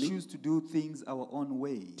nebhoni. choose to do things our own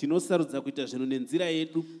way. Tinosarudza kuita zvinhu nenzira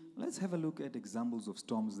yedu. Let's have a look at examples of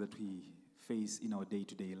storms that we face in our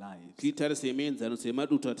day-to-day lives. Tiitarise mienzano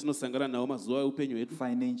semaduto atinosangana nawo mazuva eupenyu hwedu.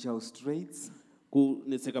 Financial straits,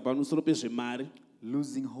 Kunetseka pamusoro pezvemari,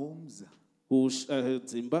 losing homes,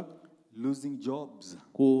 dzimba, losing jobs,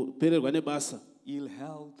 kupererwa nebasa, ill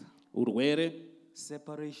health, urwere,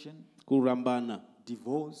 separation, kurambana,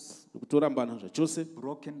 divorce, kutorambana zvachose,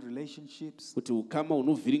 broken relationships, kuti ukama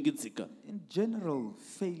hunovhiringidzika, in general,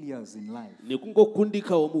 failures in life.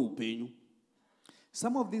 nekungokundikawo muupenyu.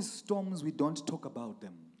 Some of these storms, we don't talk about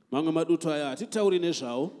them. Mamwe maduto aya hatitauri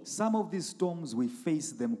nezvawo, Some of these storms, we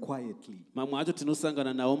face them quietly. mamwe acho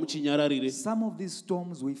tinosangana nawo muchinyararire, Some of these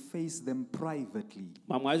storms, we face them privately.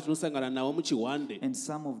 mamwe acho tinosangana nawo muchihwande, And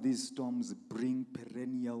some of these storms bring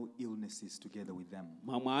perennial illnesses together with them.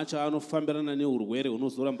 mamwe acho anofambirana neurwere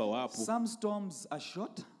hunozoramba hwapo. Some storms are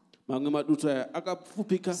short, Mamwe maduto aya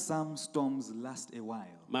akapfupika, some storms last a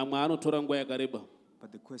while. mamwe anotora nguva yakareba.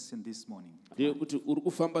 But the question this morning, Ndeyekuti uri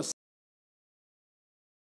kufamba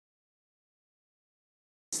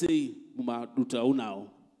sei mumaduto aunawo.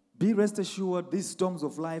 be rest assured these storms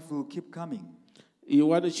of life will keep coming. Iwe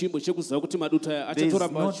wane chimbo chekuziva kuti maduto aya There is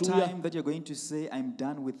achatoramba no achiuya. time that you're going to say, I'm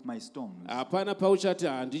done with my storms. Hapana pauchati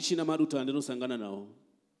handichina maduto andinosangana nawo.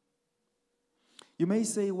 You may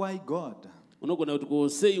say, why God? Unogona kuti ko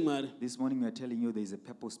sei Mwari? This morning we are telling you there is a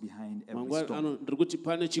purpose behind every Mangwana storm. ndiri kuti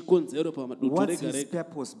pane chikonzero pamaduto What's rega his rega.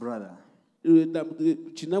 purpose, brother?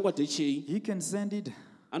 Chinangwa ndechei? He can send it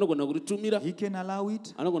anogona kuritumira, He can allow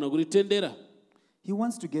it. anogona kuritendera. He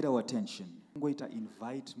wants to get our attention. I'm going to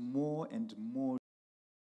invite more and more.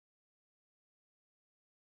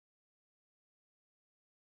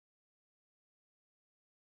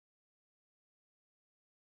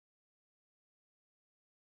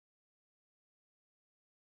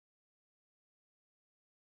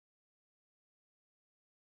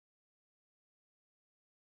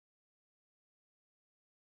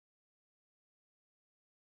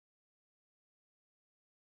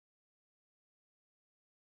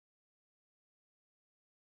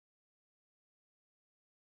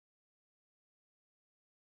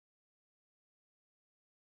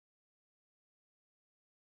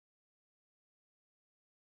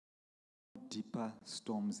 Deeper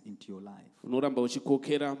storms into your life. Unoramba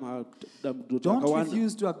uchikokera madambudziko Don't akawanda.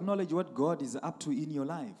 refuse to acknowledge what God is up to in your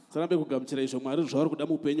life. Sarambe kugamuchira izvo Mwari zvauri kuda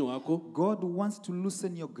muupenyu hwako. God wants to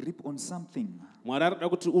loosen your grip on something Mwari arikuda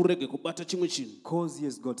kuti urege kubata chimwe chinhu because He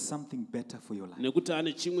has got something better for your life. nekuti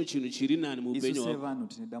ane chimwe chinhu chiri nani muupenyu Isu hwako. sevanhu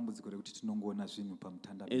tine dambudziko rekuti tinongoona zvinhu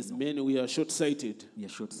pamutanda. As men we are short-sighted, We are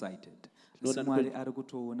short-sighted. Lord, Asi Mwari ari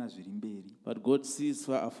kutoona zviri mberi. but God sees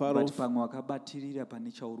afar But off. pamwe wakabatirira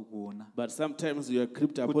pane chauri kuona. But sometimes you are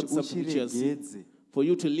crept upon Kuti something which you are seeing. uchiregedze For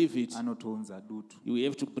you to leave it, anotounza dutu. you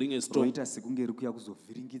have to bring a storm Roita sekunge rikuya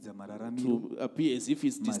kuzovhiringidza mararamiro, to appear as if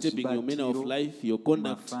it's disturbing your manner of Mazvibatiro, life, your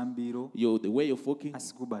conduct, mafambiro, the way you're walking.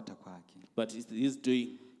 asi kubata kwake. But he's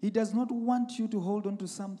doing. He does not want you to hold on to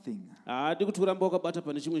something. Haadi kuti uramba wakabata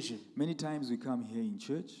pane chimwe chinhu. Many times we come here in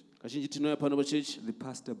church, Kazhinji tinouya pano pachechi, the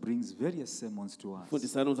pastor brings various sermons to us.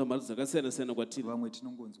 fundisa anonza mari dzakasiyana-siyana kwatiri. Vamwe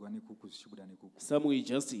tinongonzwa nekuku zvichibuda nekuku. Some we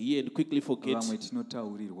just hear and quickly forget. Vamwe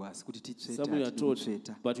tinotaurirwa asi kuti Some we are titsveta told,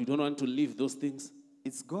 titsveta. but we don't want to leave those things.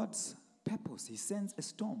 It's God's purpose. He sends a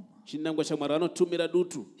storm. Chinangwa chaMwari anotumira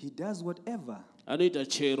dutu, He does whatever. anoita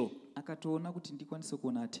chero. Akatoona kuti ndikwanise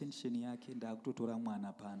kuona attention yake ndakutotora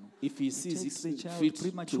mwana pano. If he sees takes the it child fit to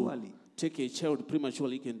prematurely. take a child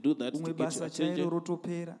prematurely, he can do that to Umwe get your basa attention. chairo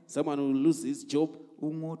rotopera. Someone will lose his job,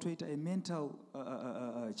 Umwe otoita a mental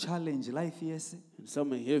challenge life yese. and some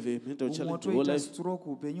may have a mental Umwe challenge the whole otoita life. stroke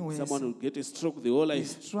upenyu Someone will hwese. get a stroke the whole life.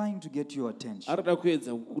 He's trying to get your attention. Arada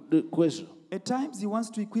kuedza kwezvo. At times he wants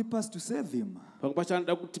to equip us to save him. Pamwe pacho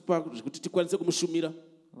anoda kutipa kuti tikwanise kumushumira.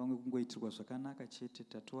 Vamwe kungoitirwa zvakanaka chete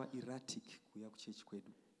tatova erratic kuya kuchechi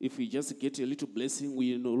kwedu. If we just get a little blessing,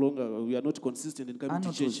 we are not consistent in coming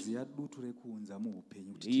to church. Anotoziva dutu rekuunza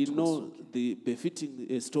muupenyu kuti You know titwasuke. the befitting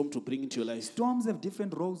a storm to bring into your life. Storms have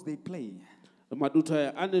different roles they play. Madutu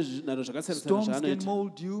aya ane zvinhu zvakasiyana-siyana Storms can zvaanoita.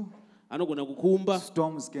 mold you. Anogona kukumba,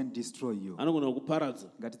 Storms can destroy you. anogona kuparadza.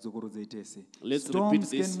 Ngatidzokorodze tese. Let's repeat Storms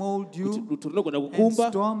this. can mold Kuti you. dutu rinogona And kukumba,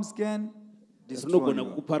 storms can destroy rinogona you.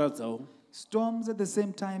 kukuparadzawo. Storms at the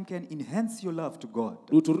same time can enhance your love to God.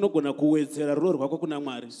 Dutu rinogona kuwedzera rudo rwako kuna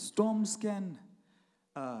Mwari. Storms can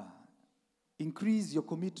increase your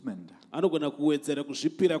commitment, Anogona kuwedzera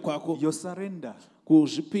kuzvipira kwako, your surrender,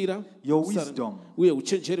 kuzvipira, your kusara- wisdom. uye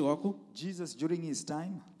uchenjeri hwako. Jesus, during his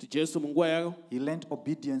time, Kuti Jesu munguva yavo he learned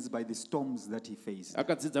obedience by the storms that he faced.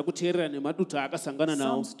 akadzidza kuteerera nemadutu aakasangana Some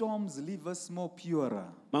nawo. storms leave us more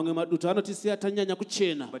purer, Mamwe madutu anotisiya tanyanya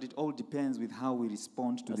kuchena, but it all depends with how we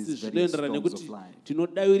respond to asi these various zvinoenderana storms nekuti of life.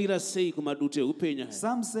 tinodawirira sei kumadutu eupenyu aya.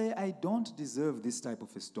 Some say, I don't deserve this type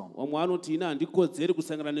of a storm. Vamwe vanoti ina handikodzeri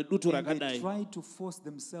kusangana nedutu And they rakadai. try to force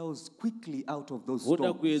themselves quickly out of those Voda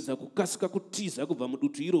storms. kuedza kukasika kutiza kubva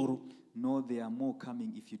mudutu iroro. No, there are more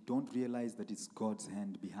coming if you don't realize that it's God's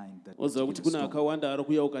hand behind that Oziva kuti particular kuna storm. akawanda ari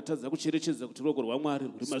kuuya ukatadza kucherechedza kuti ruoko rwaMwari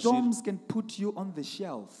rwuri mazviri. Storms can put you on the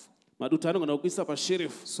shelf Madutu anogona kukuisa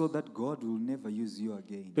pasherefu so that God will never use you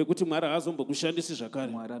again. pekuti Mwari haazombokushandisi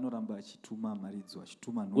zvakare. Mwari anoramba achituma maridzo,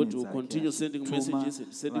 achituma God nhumbi will dzake, continue sending achituma messages,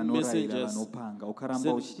 sending vanorayira, messengers. vanopanga. Ukaramba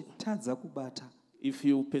Send- uchitadza kubata, If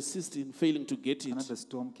you persist in failing to get it, another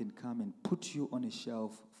storm can come and put you on a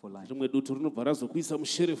shelf for life. rimwe dutu rinobva razokuisa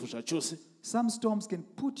musherefu zvachose. Some storms can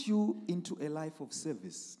put you into a life of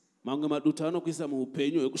service, Mamwe madutu anokuisa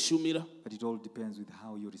muupenyu hwekushumira. but it all depends with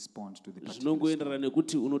how you respond to the particular storm. Zvinongoenderana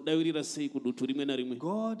nekuti unodawirira sei kudutu rimwe narimwe.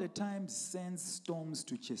 God at times sends storms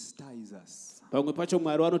to chastise us. Pamwe pacho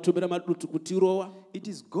Mwari anotumira madutu kutirova. It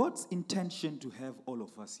is God's intention to have all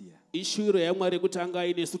of us here. Ishuviro yaMwari yekuti anga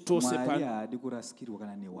ainesu tose Mwari pano. haadi kurasikirwa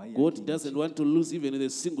kana nehwaya God yake. doesn't want to lose even the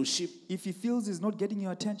single sheep. If he feels he's not getting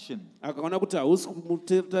your attention, Akaona kuti hausi he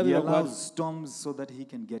kumutarira allows kwazo, storms so that he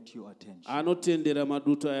can get your attention. anotendera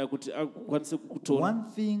madutu aya kuti akwanise kukutora. One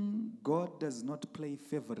thing, God does not play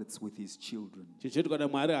favorites with his children. Chichetu kana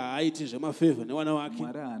Mwari haaiti zvemafevha nevana vake.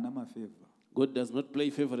 Mwari haana mafavor. God does not play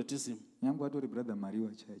favoritism. Nyangu atori brother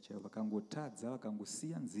Mariwa chaicha vakangotadza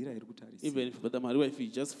vakangosiya nzira iri kutarisa. Even if Brother Mariwa, if he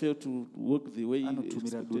just failed to work the way he Anotumira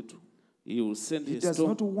expected, dutu. he will send He a does storm.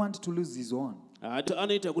 not want to lose his own.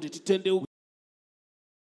 Anoita kuti titende.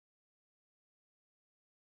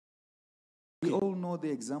 We all know the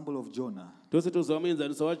example of Jonah. Tose toziva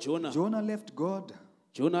muenzaniso waJona. Jonah left God.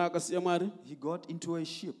 Jona akasiya Mwari, He got into a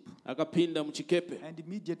ship, akapinda muchikepe. and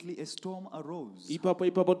immediately a storm arose.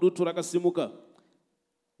 Ipapo dutu rakasimuka.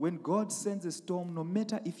 When God sends a storm, no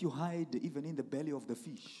matter if you hide even in the belly of the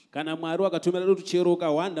fish, Kana Mwari akatumira dutu chero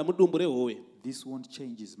ukawanda mudumbu rehowe, this won't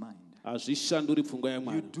change his mind. hazvishanduri pfungwa You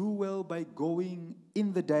yaMwari. do well by going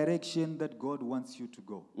in the direction that God wants you to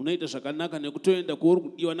go. Unoita zvakanaka nekutoenda kwauri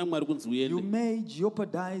kudiwa naMwari kunzi You uende. may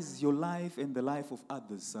jeopardize your life and the life of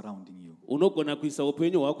others surrounding you Unogona kuisa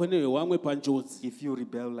upenyu hwako nehwevamwe panjodzi if you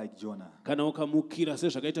rebel like Jonah. kana ukamukira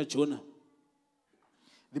sezvakaita Jona.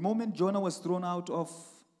 The moment Jonah was thrown out of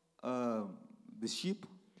the ship,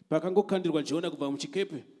 Pakangokandirwa Jona kubva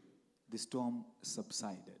muchikepe, the storm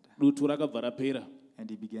subsided. dutu rakabva rapera. And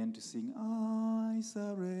he began to sing, I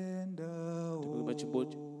surrender. Kuimba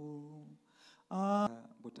chimbocho.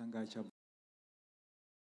 Botanga cha-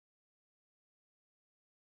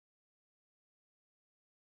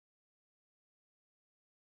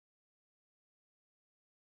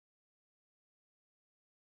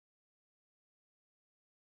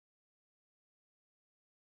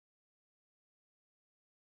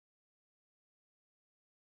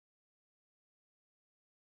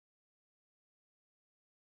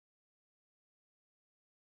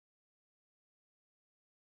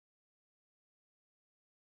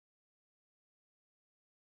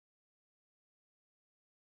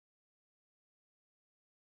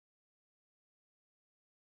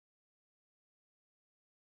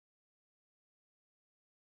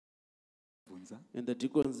 And the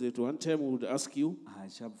deacons at one time would ask you,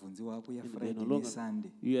 Achabvunziwa akuya and Friday no longer,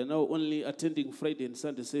 neSunday. you are now only attending Friday and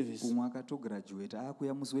Sunday service. Umwe akatograduate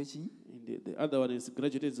akuya musi wechi And the other one is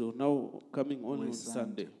graduates who are now coming only on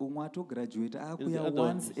Sunday. umwe atograduate And the akuya other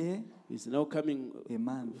one once is now coming a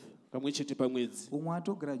month. kamwe chete pamwedzi. Umwe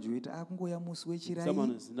atograduate akungoya musi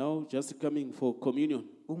Someone wechirai. is now just coming for communion.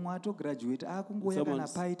 Umwe atograduate akungoya Someone kana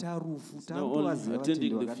is paita rufu now only takutovaziva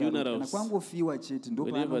attending vatendi the vakadaro. Kana funerals. kwangofiwa chete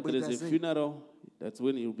Whenever there is a ndopaanoita sei. funeral, that's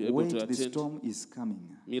when you'll be able Wait, to the attend. storm is coming.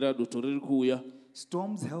 Mira dutu riri kuuya.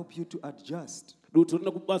 Storms help you to adjust. Dutu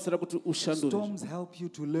rinokubatsira kuti ushandure. Storms help you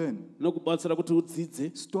to learn. Rinokubatsira kuti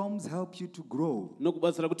udzidze. Storms help you to grow.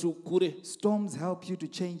 Rinokubatsira kuti ukure. Storms help you to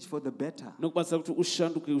change for the better. Rinokubatsira kuti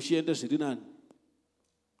ushanduke uchienda zviri nani.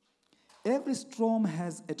 Every storm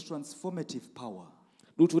has a transformative power.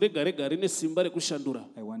 Dutu rega rega rine simba rekushandura.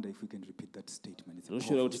 I wonder if we can repeat that statement. It's a Tinoshora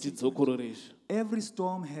powerful kuti statement. tidzokorore izvi. Every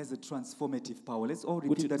storm has a transformative power. Let's all Kuti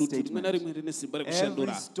repeat that dutu rimwe statement. narimwe rine simba Every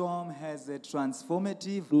rekushandura. storm has a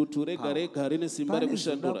transformative Dutu rega power. rega rine simba Pane zvoda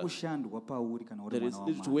rekushandura. kushandwa pauri kana uri There is mwana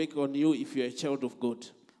need to waMwari. work on you if you are a child of God.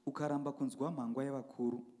 Ukaramba kunzwa mhangwa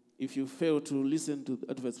yevakuru, If you fail to listen to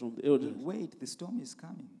the advice from the elders, wait, the storm is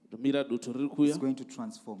coming. mira dutu riri It's kuuya going to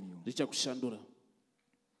transform you. richakushandura.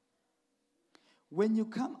 When you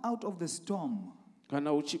come out of the storm,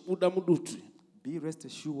 Kana uchibuda mudutu, be rest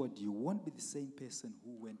assured you won't be the same person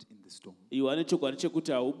who went in the storm. iwe ane chokwadi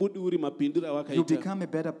chekuti haubudi uri mapindiro You awakaita. become a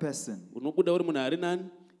better person. Unobuda uri munhu ari nani.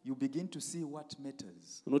 You begin to see what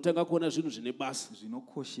matters. Unotanga kuona zvinhu zvine basa.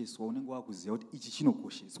 Zvinokosheswa unenge wakuziva kuti ichi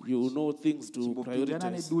chinokosheswa. You know things to Chimbopindana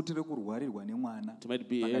prioritize. nedutu rekurwarirwa nemwana It might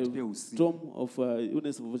be pakati a peusiku, storm of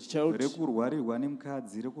illness of a child, rekurwarirwa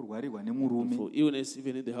nemukadzi, rekurwarirwa nemurume. for illness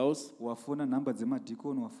even in the house. Wafona namba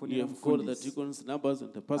dzemadhikoni, You wafonera have called the mufundisi. deacon's numbers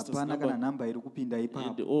and the pastor's Hapana kana number, namba iri kupinda and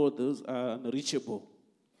ipapo. all those are unreachable.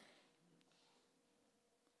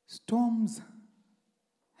 Storms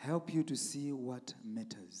help you to see what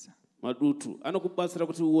matters. Madutu anokubatsira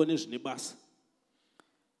kuti uone zvine basa.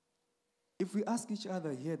 If we ask each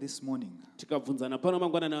other here this morning, Tikabvunzana pano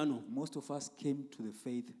mangwanani ano, most of us came to the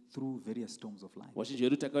faith through various storms of life. wazhinji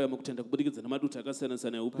vedu takauya mukutenda kubudikidza namadutu akasiyana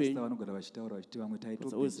siyana Pastor eupenyu. vanogara vachitaura vachiti vamwe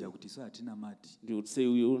taitopedza kuti isu hatina mati, They would say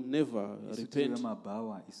we will never isu tiri repent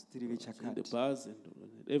vemabhawa, isu tiri in the vechakati. bars and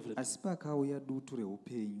everything. Asi pakauya dutu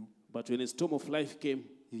reupenyu, But when a storm of life came,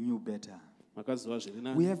 you knew better. makaziva zviri We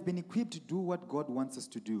nani. have been equipped to do what God wants us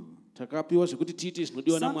to do. Takapiwa zvekuti tiite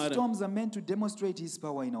zvinodiwa Some naMwari. storms are meant to demonstrate His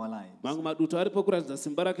power in our lives. Mamwe madutu aripo kuratidza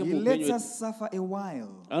simba rake He muupenyu lets hwedu. us suffer a while.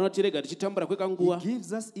 Anotirega tichitambura He kwekanguva.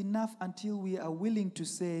 gives us enough until we are willing to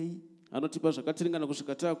say, Anotipa zvakatiringana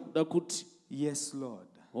kusvika takuda kuti yes, Lord.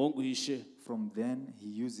 hongu Ishe. From then, He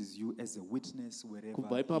uses you as a witness wherever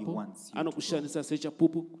Kubva He ipapo wants you to go. anokushandisa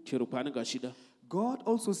sechapupu chero paanenge achida. God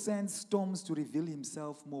also sends storms to reveal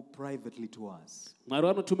himself more privately to us. Mwari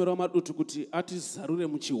anotumirawo madutu kuti atizarure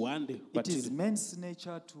muchihwande It is kwatiri. man's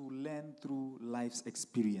nature to learn through life's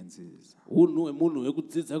experiences. Unhu hwemunhu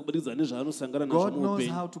hwekudzidza kubudikidza nezvaanosangana nazvo God knows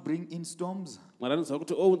muupenyu. how to bring in storms. Mwari anoziva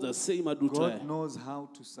kuti ounza sei madutu God aya knows how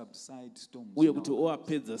to subside storms. uye in kuti our lives.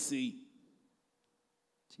 oapedza sei.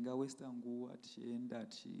 Tingawesta nguva tichienda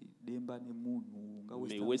tichidemba nemunhu,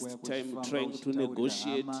 May waste time trying to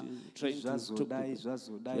negotiate, trying to talk to them.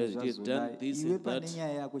 You've done this iwe and pane that,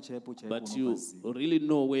 nyaya yako chaipo chaipo but you unopaziva. really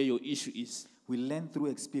know where your issue is. We learn through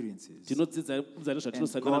experiences. Tinodzidza kubva And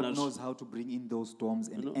nezvatinosangana God knows nazvo. how to bring in those storms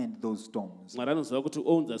and No. end those storms. Mwari anoziva kuti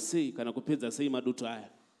ounza sei kana kupedza sei madutu aya.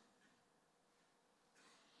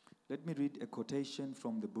 Let me read a quotation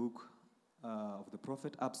from the book of the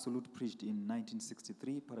prophet Absolute, preached in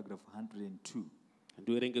 1963, paragraph 102.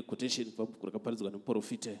 Ndiwerenge quotation pabhuku rakaparidzwa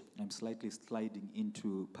nemuprofita. I'm slightly sliding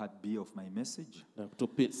into part B of my message,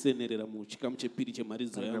 Ndakutosenerera muchikamu chepiri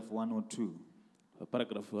chemaridzo yangu. paragraph 102.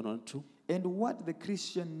 Paragraph 102. And what the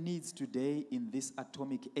Christian needs today in this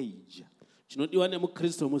atomic age, Chinodiwa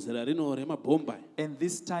nemukristu muzera rino remabhomba and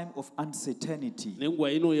this time of uncertainty,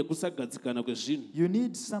 nenguva ino yekusagadzikana kwezvinhu, you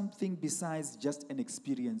need something besides just an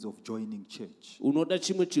experience of joining church. unoda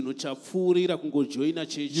chimwe chinhu chapfuurira kungojoina You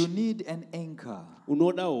chechi. need an anchor.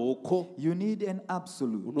 Unoda hoko, You need an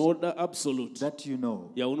absolute unoda absolute that you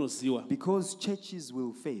know. yaunoziva, Because churches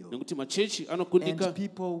will fail nekuti machechi and anokundika,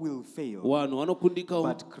 people will fail, vanhu vanokundikawo,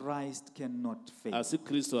 but Christ cannot fail. asi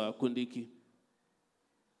kristu haakundiki.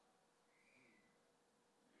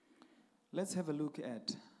 Let's have a look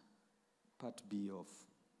at part B of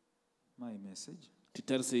my message.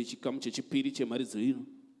 Titarisei chikamu chechipiri chemaridzo ino.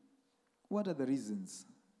 What are the reasons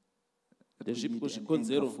that we Ndezvipo need an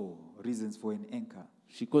zvikonzero. anchor for? Reasons for an anchor.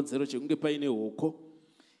 Chikonzero chekunge paine hoko,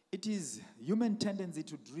 It is human tendency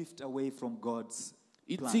to drift away from God's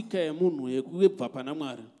plan. itsika yemunhu yekubva pana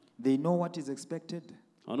Mwari. They know what is expected,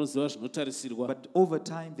 Vanoziva zvinotarisirwa, but over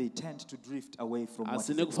time they tend to drift away from what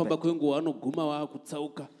asi is nekufamba expected. kwenguva vanoguma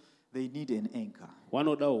vaakutsauka. They need an anchor.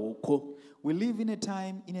 Vanoda hoko. We live in a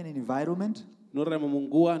time, in an environment, Tinorarama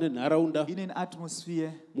munguva nenharaunda, in an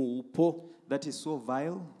atmosphere muupo that is so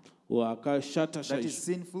vile, hwakashata that is chaizvo,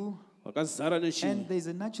 sinful, hwakazara and nechinhu. there's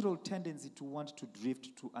a natural tendency to want to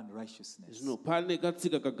drift to unrighteousness. Zvino pane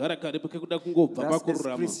katsika kagara karipo kekuda kungobva Thus, as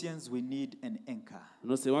pakururama. Christians, we need an anchor.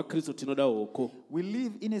 Zvino sevakristu tinoda hoko. We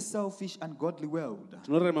live in a selfish, ungodly world.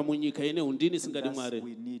 Tinorarama munyika ine undini isingadi Thus, Mwari.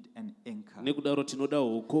 we need an anchor. Nekudaro tinoda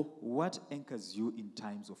hoko. What anchors you in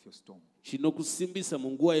times of your storm? Chinokusimbisa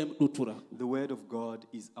munguva yedutura. The word of God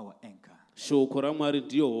is our anchor. Shoko raMwari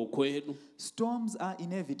ndiyo hoko yedu. Storms are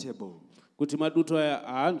inevitable, Kuti madutu aya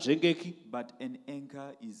haanzvengeki, but an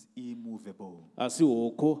anchor is immovable. asi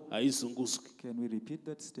hoko haizunguswi. Can we repeat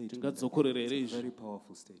that statement? Tingadzokorera here It's a izvi. very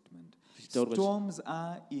powerful statement. Zvichitaurwa Storms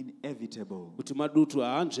are inevitable. kuti madutu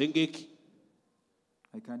haanzvengeki.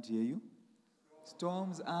 I can't hear you.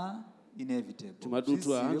 Storms are inevitable. Madutu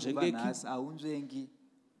Zvizive haanzvengeki. kubva nhasi, haunzvengi.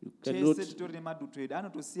 You Tese cannot, titori nemadutu edu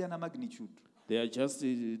anotosiyana magnitude. they are just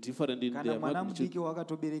different in Kana their mwana magnitude. mudiki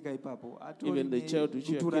wakatobereka ipapo Even the child which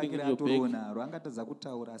you dutu are rake carrying in your ratoriwo bag naro angatadza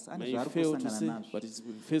kutaura asi ane May fail to zvaari say, kusangana but nazvo. it's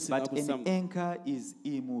facing But up an some. anchor is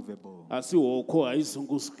immovable. Asi hoko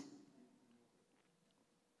haizunguswi.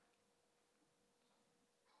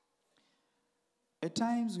 At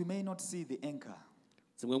times we may not see the anchor,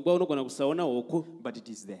 Dzimwe nguva unogona kusaona hoko, but it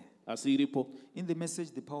is there. asi iripo. In the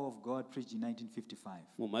message, The Power of God, preached in 1955,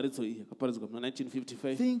 Mumharidzo iyi yakaparidzwa muna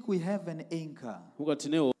 1955. think we have an anchor. Kuka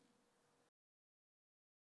tine hoko.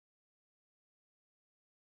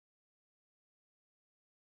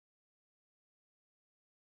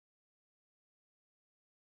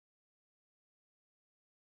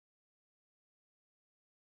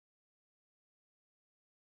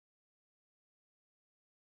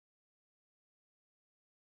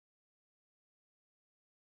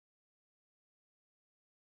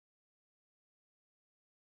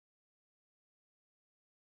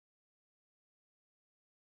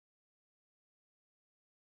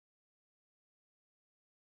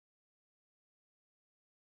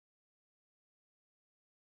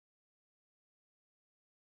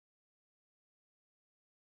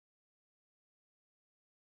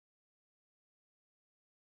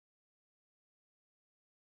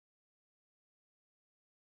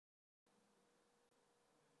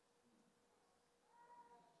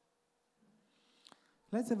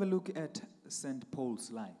 Let's have a look at St.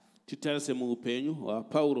 Paul's life. Titarise muupenyu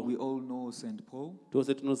hwaPauro. We all know St. Paul.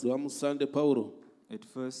 Tose tinoziva musande Pauro. At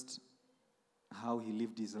first, how he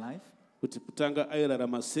lived his life. kuti Putanga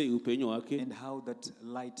airarama sei upenyu hwake and how that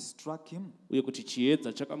light struck him uye kuti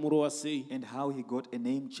chiedza chakamurowa sei and how he got a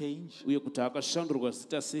name change uye kuti akashandurwa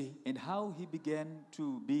zita sei and how he began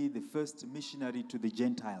to be the first missionary to the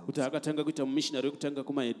Gentiles. kuti akatanga kuita mumishinari wekutanga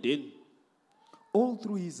kumahedheni. All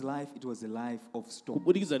through his life, it was a life of storm.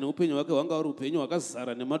 Kubudikidza neupenyu hwake hwanga uri upenyu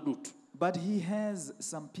hwakazara nemadutu. But he has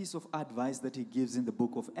some piece of advice that he gives in the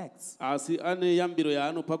book of Acts. Asi ane yambiro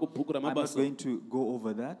yaanopa kubhuku I'm not ramabasa. going to go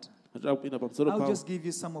over that. I'll just give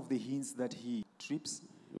you some of the hints that he trips.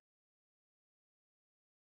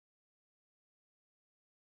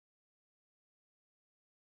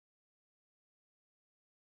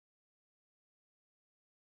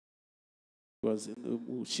 Was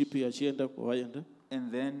in ship achienda kwavaenda. And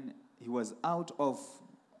then he was out of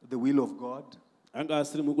the will of God. Anga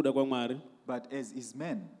asiri mukuda kwaMwari. But as his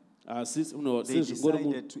men, they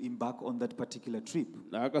decided to embark on that particular trip.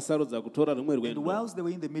 And whilst they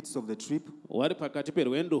were in the midst of the trip, a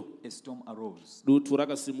storm arose.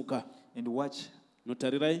 And watch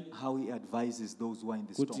how he advises those who are in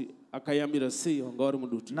the storm.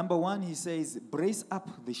 Number one, he says, brace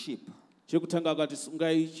up the ship.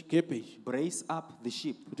 Brace up the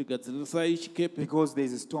ship. Because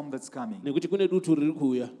there's a storm that's coming.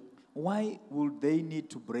 Why would they need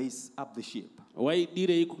to brace up the ship?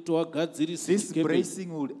 This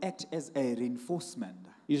bracing would act as a reinforcement.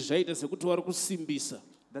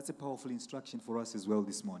 That's a powerful instruction for us as well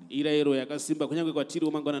this morning.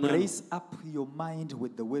 Brace up your mind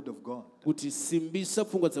with the word of God.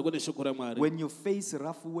 When you face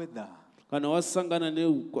rough weather in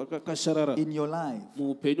your life,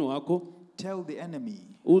 tell the enemy,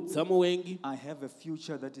 I have a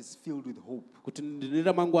future that is filled with hope.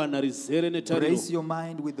 Brace your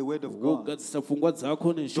mind with the word of God.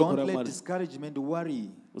 Don't let discouragement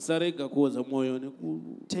worry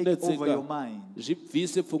take over your mind.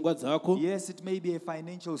 Yes, it may be a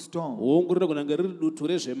financial storm.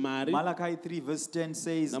 Malachi 3 verse 10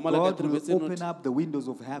 says, God will open up the windows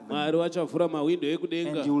of heaven and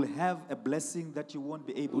you will have a blessing that you won't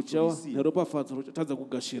be able to receive.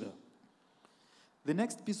 The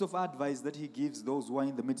next piece of advice that he gives those who are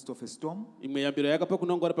in the midst of a storm,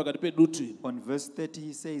 on verse 30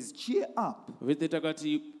 he says, cheer up.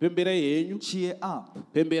 Cheer up.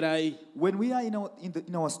 When we are in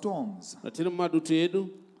our storms,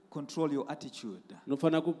 control your attitude. Cheer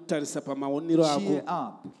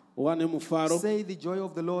up. Say the joy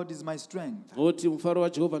of the Lord is my strength. Yes,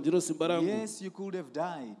 you could have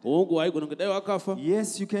died.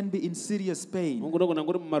 Yes, you can be in serious pain. No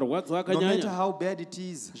matter how bad it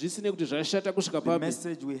is, the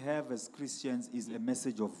message we have as Christians is a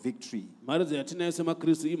message of victory. Not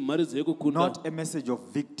a message of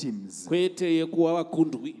victims, but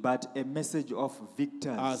a message of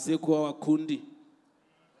victors.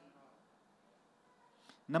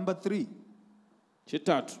 Number 3.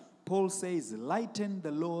 Paul says, lighten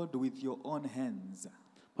the load with your own hands.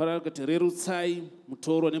 Lighten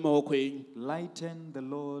the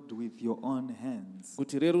load with your own hands. They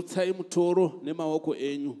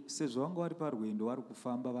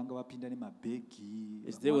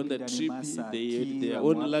were on the trip, they had their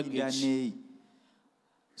own luggage.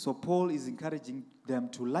 So Paul is encouraging them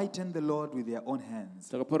to lighten the load with their own hands.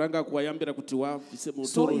 So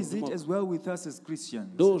is it as well with us as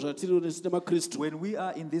Christians. When we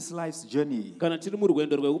are in this life's journey,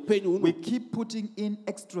 we keep putting in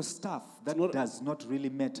extra stuff that does not really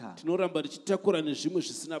matter.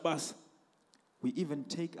 We even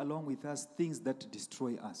take along with us things that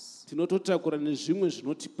destroy us. Things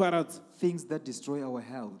that destroy our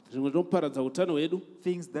health.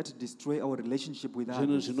 Things that destroy our relationship with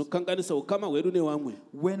others.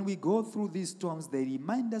 When we go through these storms, they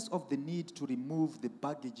remind us of the need to remove the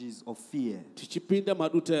baggages of fear.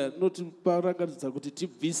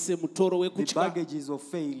 The baggages of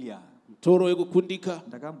failure. I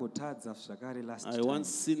once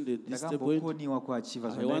sinned at this point. I once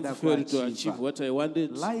failed to achieve what I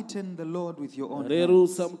wanted. Lighten the load with your own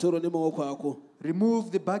hands.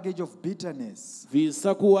 Remove the baggage of bitterness.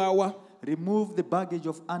 Remove the baggage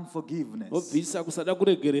of unforgiveness.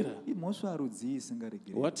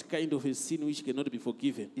 What kind of a sin which cannot be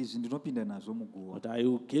forgiven? But I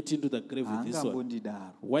will get into the grave with this one.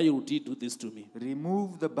 Why would he do this to me?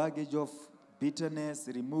 Remove the baggage of bitterness,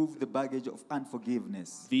 remove the baggage of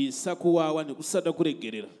unforgiveness.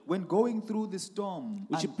 When going through the storm,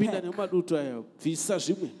 unpack.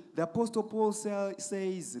 The Apostle Paul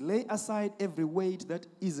says, lay aside every weight that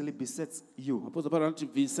easily besets you.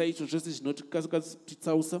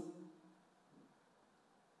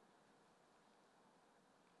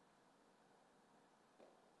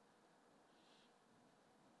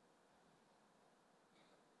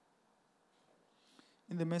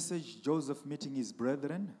 In the message, Joseph meeting his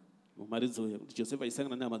brethren, mumaridzo yekuti Josefa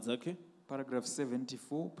aisangana nehama dzake, paragraph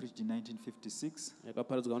 74, preached in 1956.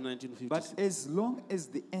 yakaparadzwa mu1956. But as long as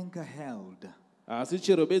the anchor held, asi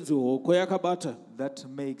chero bedzi hoko yakabata, that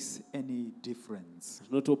makes any difference.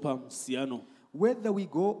 zvinotopa musiyano. Whether we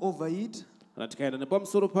go over it, kana tikaenda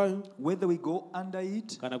nepamusoro payo, whether we go under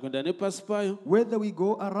it, kana kuenda nepasi payo, whether we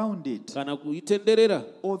go around it, kana kuitenderera,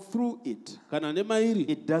 or through it, kana nemairi,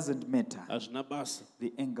 it doesn't matter. hazvina basa.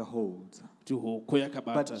 The anchor holds. Kuti hoko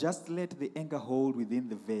yakabata. But just let the anchor hold within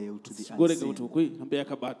the veil to the Sigorege kuti unseen. hoko ihambe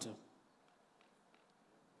yakabata.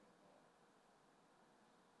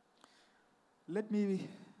 Let me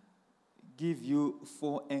give you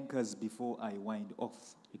 4 anchors before I wind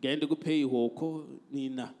off. Igaende kupei hoko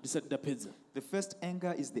nina ndisati ndapedza. The first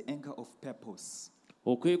anchor is the anchor of purpose.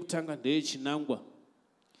 Hoko yekutanga ndeyechinangwa.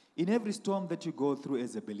 In every storm that you go through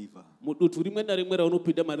as a believer, Mudutu rimwe narimwe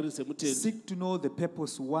raunopinda mariri semutendi, seek to know the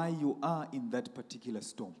purpose why you are in that particular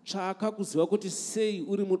storm. tsvaka kuziva kuti sei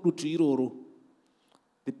uri mudutu iroro.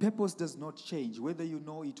 The purpose does not change whether you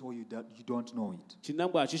know it or you don't know it.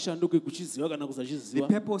 Chinangwa hachishanduki kuchiziva kana The kusachiziva,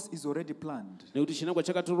 purpose is already planned. nekuti chinangwa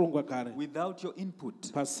chakatorongwa kare. Without your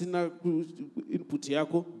input, Pasina input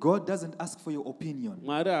yako, God doesn't ask for your opinion.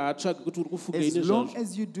 Mwari haatsvaki kuti uri kufunga As ine long zvazvo.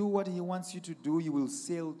 as you do what He wants you to do, you will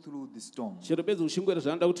sail through the storm. Chero bedzi uchingwera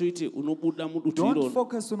zvaanoda kuti uite, unobuda mudutu Don't iroro.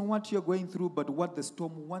 focus on what you're going through, but what the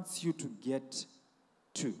storm wants you to get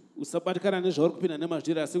to. Usabatikana nezvauri kupinda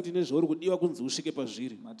nemazviri, asi kuti nezvauri kudiwa kunzi usvike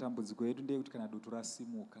pazviri. Matambudziko edu ndeyekuti kana dutu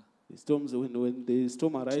rasimuka, The storms, when the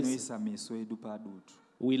storm arises, tinoisa meso edu padutu.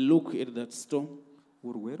 we look at that storm.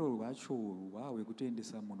 Urwere hwacho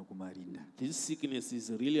hwahwekutoendesa munhu kumarinda. This sickness is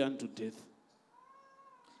really unto death.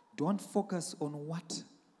 Don't focus on what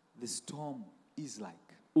the storm is like.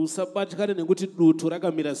 Usabatikane nekuti dutu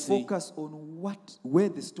rakamira sei. Focus on where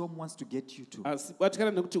the storm wants to get you to. Asi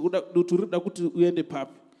batikana nekuti dutu rinoda kuti uende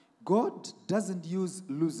papi. God doesn't use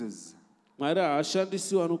losers. Mwari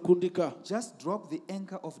haashandisi vanokundika. Just drop the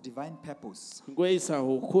anchor of divine purpose. Kungoisa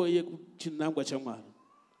hoko yekuchinangwa chaMwari.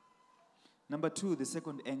 Number 2, the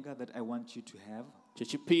second anchor that I want you to have,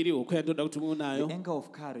 Chechipiri, hoko yandoda kuti muve the nayo, anchor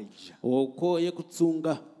of courage. hoko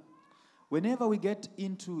yekutsunga. Whenever we get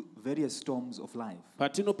into various storms of life,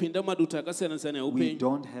 Patinopinda madutu akasiyana-siyana we eupenyu,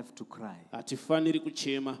 don't have to cry. hatifaniri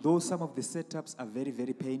kuchema. Though some of the setups are very,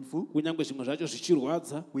 very painful, Kunyange zvimwe zvacho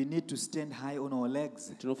zvichirwadza, we need to stand high on our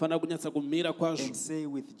legs tinofanira kunyatsa kumira kwazvo. and say,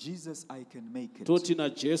 with Jesus, I can make it. Toti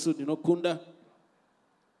naJesu ndinokunda.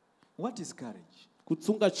 What is courage?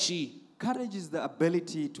 Kutsunga chii? Courage is the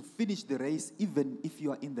ability to finish the race even if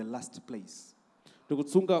you are in the last place.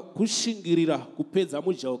 Ndokutsunga kushingirira kupedza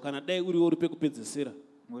mujaho kana dai uriwo uri pekupedzisira.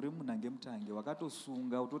 Muri munhange mutange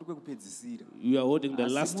wakatosunga utori kwekupedzisira. You are holding the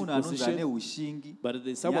Asi last munhu anonzi ane position, ushingi, but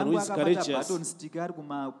there is someone who yangu is akabata courageous, button stick ari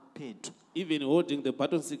kumapeto. even holding the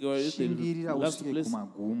button stick or the Shingirira last usvike place.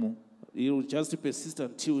 kumagumo. You will just persist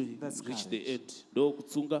until you That's reach the courage. end. Ndo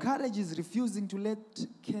kutsunga. Courage is refusing to let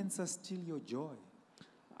cancer steal your joy.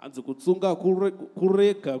 Hanzi kutsunga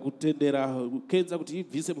kurega kutendera kenza kuti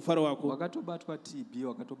ibvise mufaro wako. Wakatobatwa TB,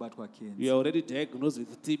 wakatobatwa You are cancer. already diagnosed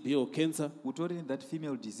with TB or cancer. Utori in that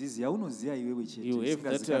female disease yaunoziva iwewe chete. You have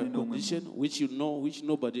that isingazikanwi nomwe condition munhu. which you know, which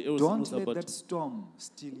nobody else Don't knows let about. that storm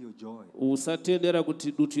steal your joy. Usatendera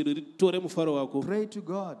kuti dutu iri ritore mufaro wako. Pray to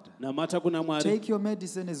God. Namata kuna Mwari. Take your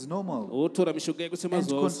medicine as normal Wotora mishonga yako and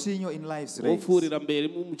semazuva ose. continue in life's race. Wopfuurira mberi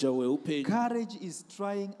mumujaho weupenyu. Courage is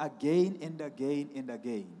trying again and again and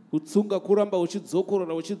again. Kutsunga kuramba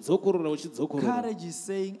uchidzokorora uchidzokorora uchidzokorora. Courage is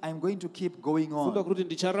saying, I'm going to keep going Tsunga on kuti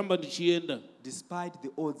ndicharamba ndichienda despite the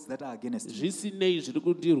odds that are against me. zvisinei zviri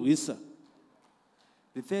kundirwisa.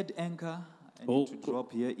 The third anchor I need to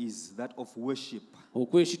drop here is that of worship.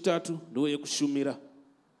 Hoko yechitatu ndo yekushumira.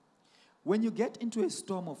 When you get into a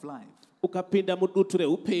storm of life, Ukapinda mudutu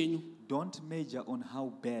reupenyu, don't measure on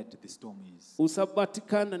how bad the storm is.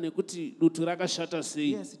 usabatikana nekuti dutu rakashata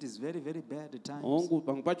sei. Yes, it is very, very bad at times. Hongu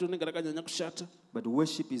pamwe pacho rinenge rakanyanya kushata. But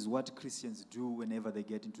worship is what Christians do whenever they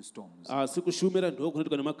get into storms. Asi kushumira ndo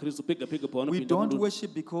kunoitwa nemaKristu pega pega We pavanopinda don't mudutu.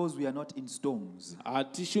 worship because we are not in storms.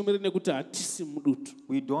 Hatishumiri nekuti hatisi mudutu.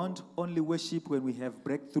 We don't only worship when we have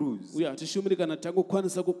breakthroughs. Uye hatishumiri kana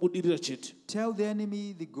tangokwanisa kubudirira chete. Tell the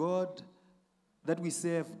enemy the God that we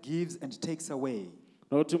serve gives and takes away,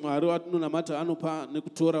 Nokuti Mwari watinonamata anopa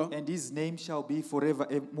nekutora, and his name shall be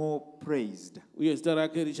forevermore praised. uye zita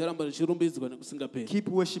rake richaramba richirumbidzwa nekusingaperi. Keep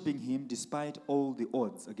worshiping him despite all the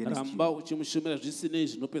odds against Ramba you. uchimushumira zvisinei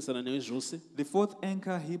zvinopesana newe zvose. The fourth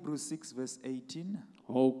anchor, Hebrews 6 verse 18.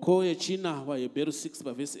 Hoko yechina vaHebheru 6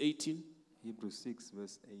 pavhesi 18. Hebrews 6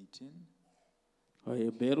 verse 18.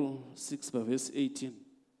 vaHebheru 6 pavhesi 18.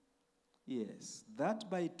 Yes, that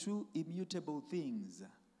by two immutable things.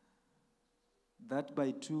 That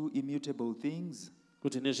by two immutable things.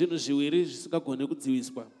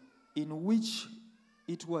 In which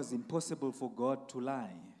it was impossible for God to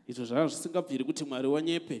lie.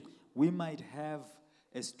 We might have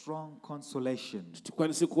a strong consolation.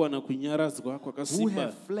 Who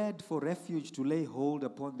have fled for refuge to lay hold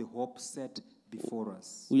upon the hope set before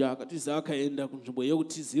us. What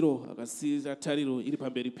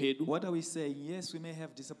are we saying? Yes, we may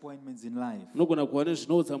have disappointments in life. We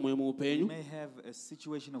may have a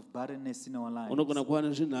situation of barrenness in our lives.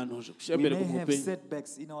 We may have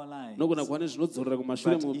setbacks in our lives. But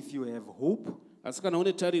if you have hope,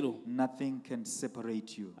 nothing can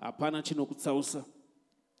separate you.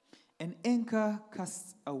 An anchor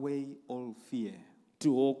casts away all fear.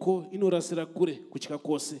 In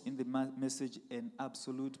the message, An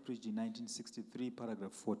Absolute, preached in 1963,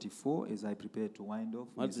 paragraph 44, as I prepare to wind off,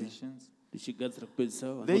 musicians.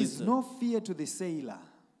 There is no fear to the sailor.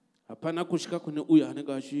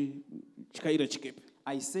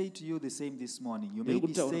 I say to you the same this morning. You may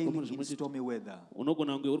be sailing in stormy weather. No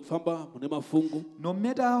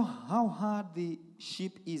matter how hard the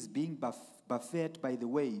ship is being buffeted by the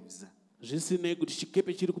waves, the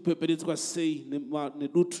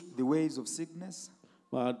waves of sickness,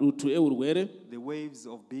 the waves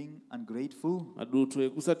of being ungrateful,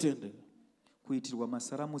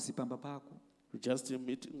 just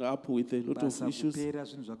meeting up with a lot of issues,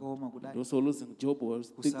 also losing job or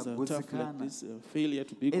things are tough like this, failure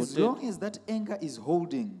to be as long as that anchor is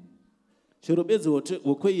holding in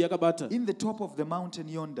the top of the mountain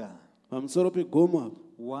yonder,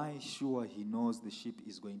 why sure he knows the ship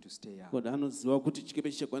is going to stay out.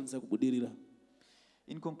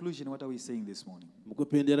 In conclusion, what are we saying this morning?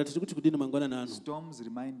 Storms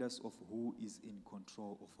remind us of who is in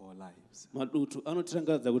control of our lives.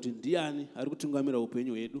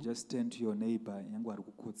 Just turn to your neighbor.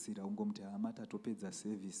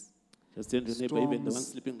 Just turn to your neighbor, even the one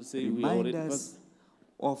sleeping to say we are already past.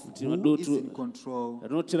 Of who is in control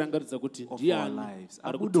of our lives.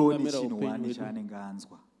 And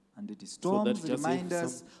the storms remind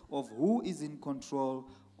us of who is in control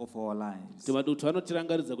of our lives. And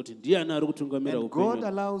God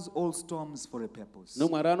allows all storms for a purpose.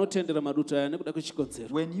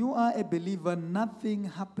 When you are a believer, nothing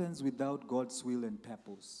happens without God's will and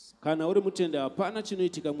purpose. To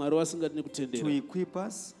equip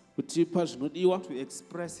us, to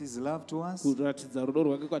express His love to us, to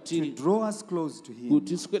draw us close to Him.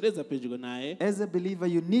 As a believer,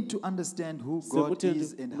 you need to understand who God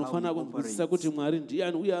is and how He operates.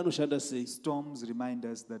 Storms remind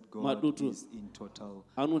us that God is in total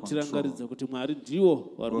control.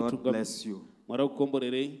 God bless you.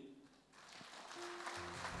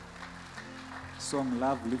 Song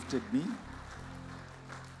Love Lifted Me.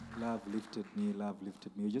 Love lifted me, love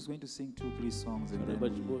lifted me. We're just going to sing 2-3 songs and then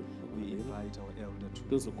we invite our elder to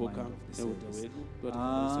the wind of the service.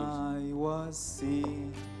 I was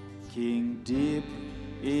sinking deep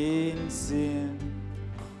in sin,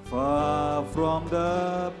 far from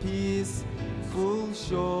the peaceful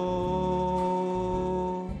shore,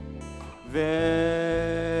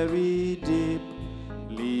 very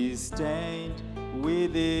deeply stained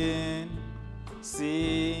within,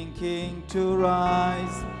 sinking to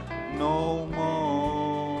rise no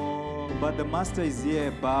more. But the Master is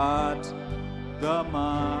here, but the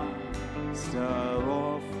Master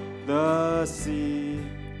of the sea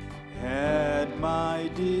heard my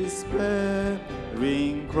despairing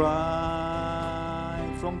cry.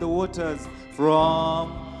 From the waters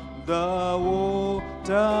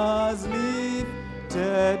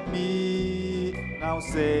lifted me. Now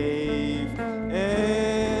safe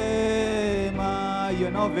am I.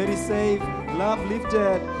 You're now very safe. Love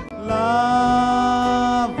lifted.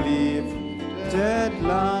 Love lifted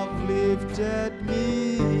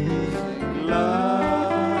me.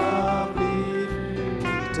 Love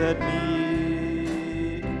lifted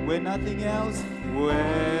me. When nothing else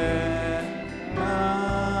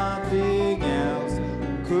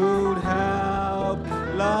could help,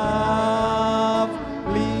 love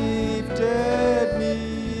lifted me.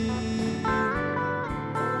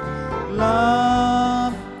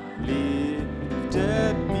 Love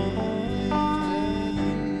lifted me.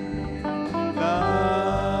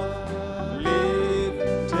 Love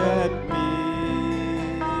lifted me.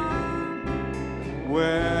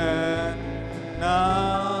 When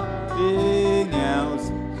nothing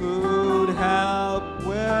else could help,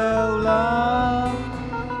 well, love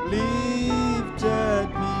lifted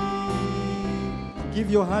me. Give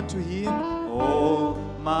your heart to Him, all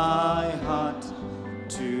my heart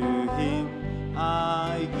to Him.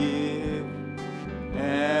 I give,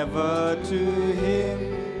 ever to him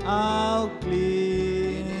I'll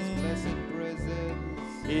cling.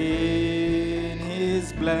 In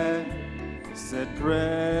his blessed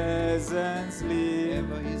presence live,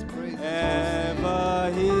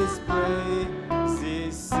 ever his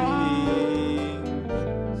praises sing.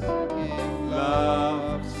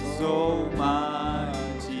 Love so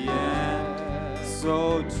mighty and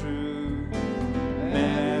so true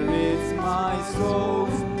merits my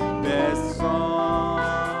soul's best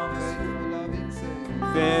songs.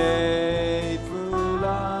 Faithful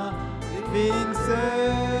loving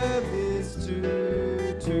service to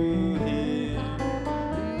him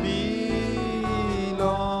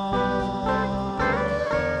belong.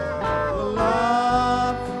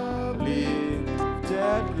 Love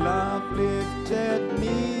lifted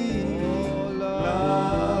me.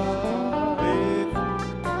 Love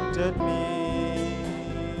lifted me.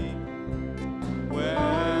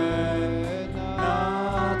 When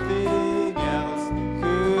nothing else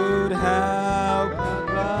could help,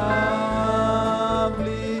 love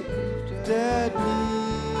lifted me.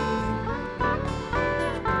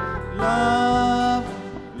 Love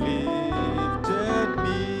lifted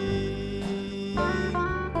me.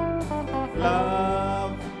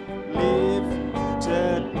 Love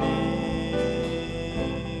lifted me.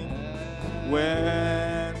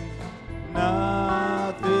 When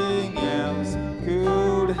nothing else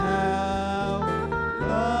could help,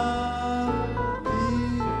 love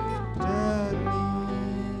lifted me.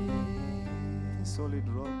 Solid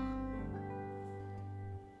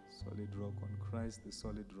rock on Christ, the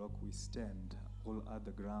solid rock we stand. All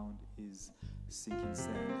other ground is sinking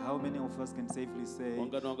sand. How many of us can safely say, on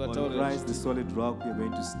Christ, the solid rock, we are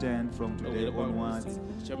going to stand from today onwards?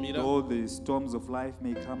 Though the storms of life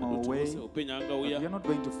may come our way, but we are not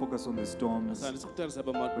going to focus on the storms, but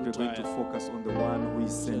we are going to focus on the one who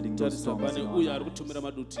is sending those storms in our lives.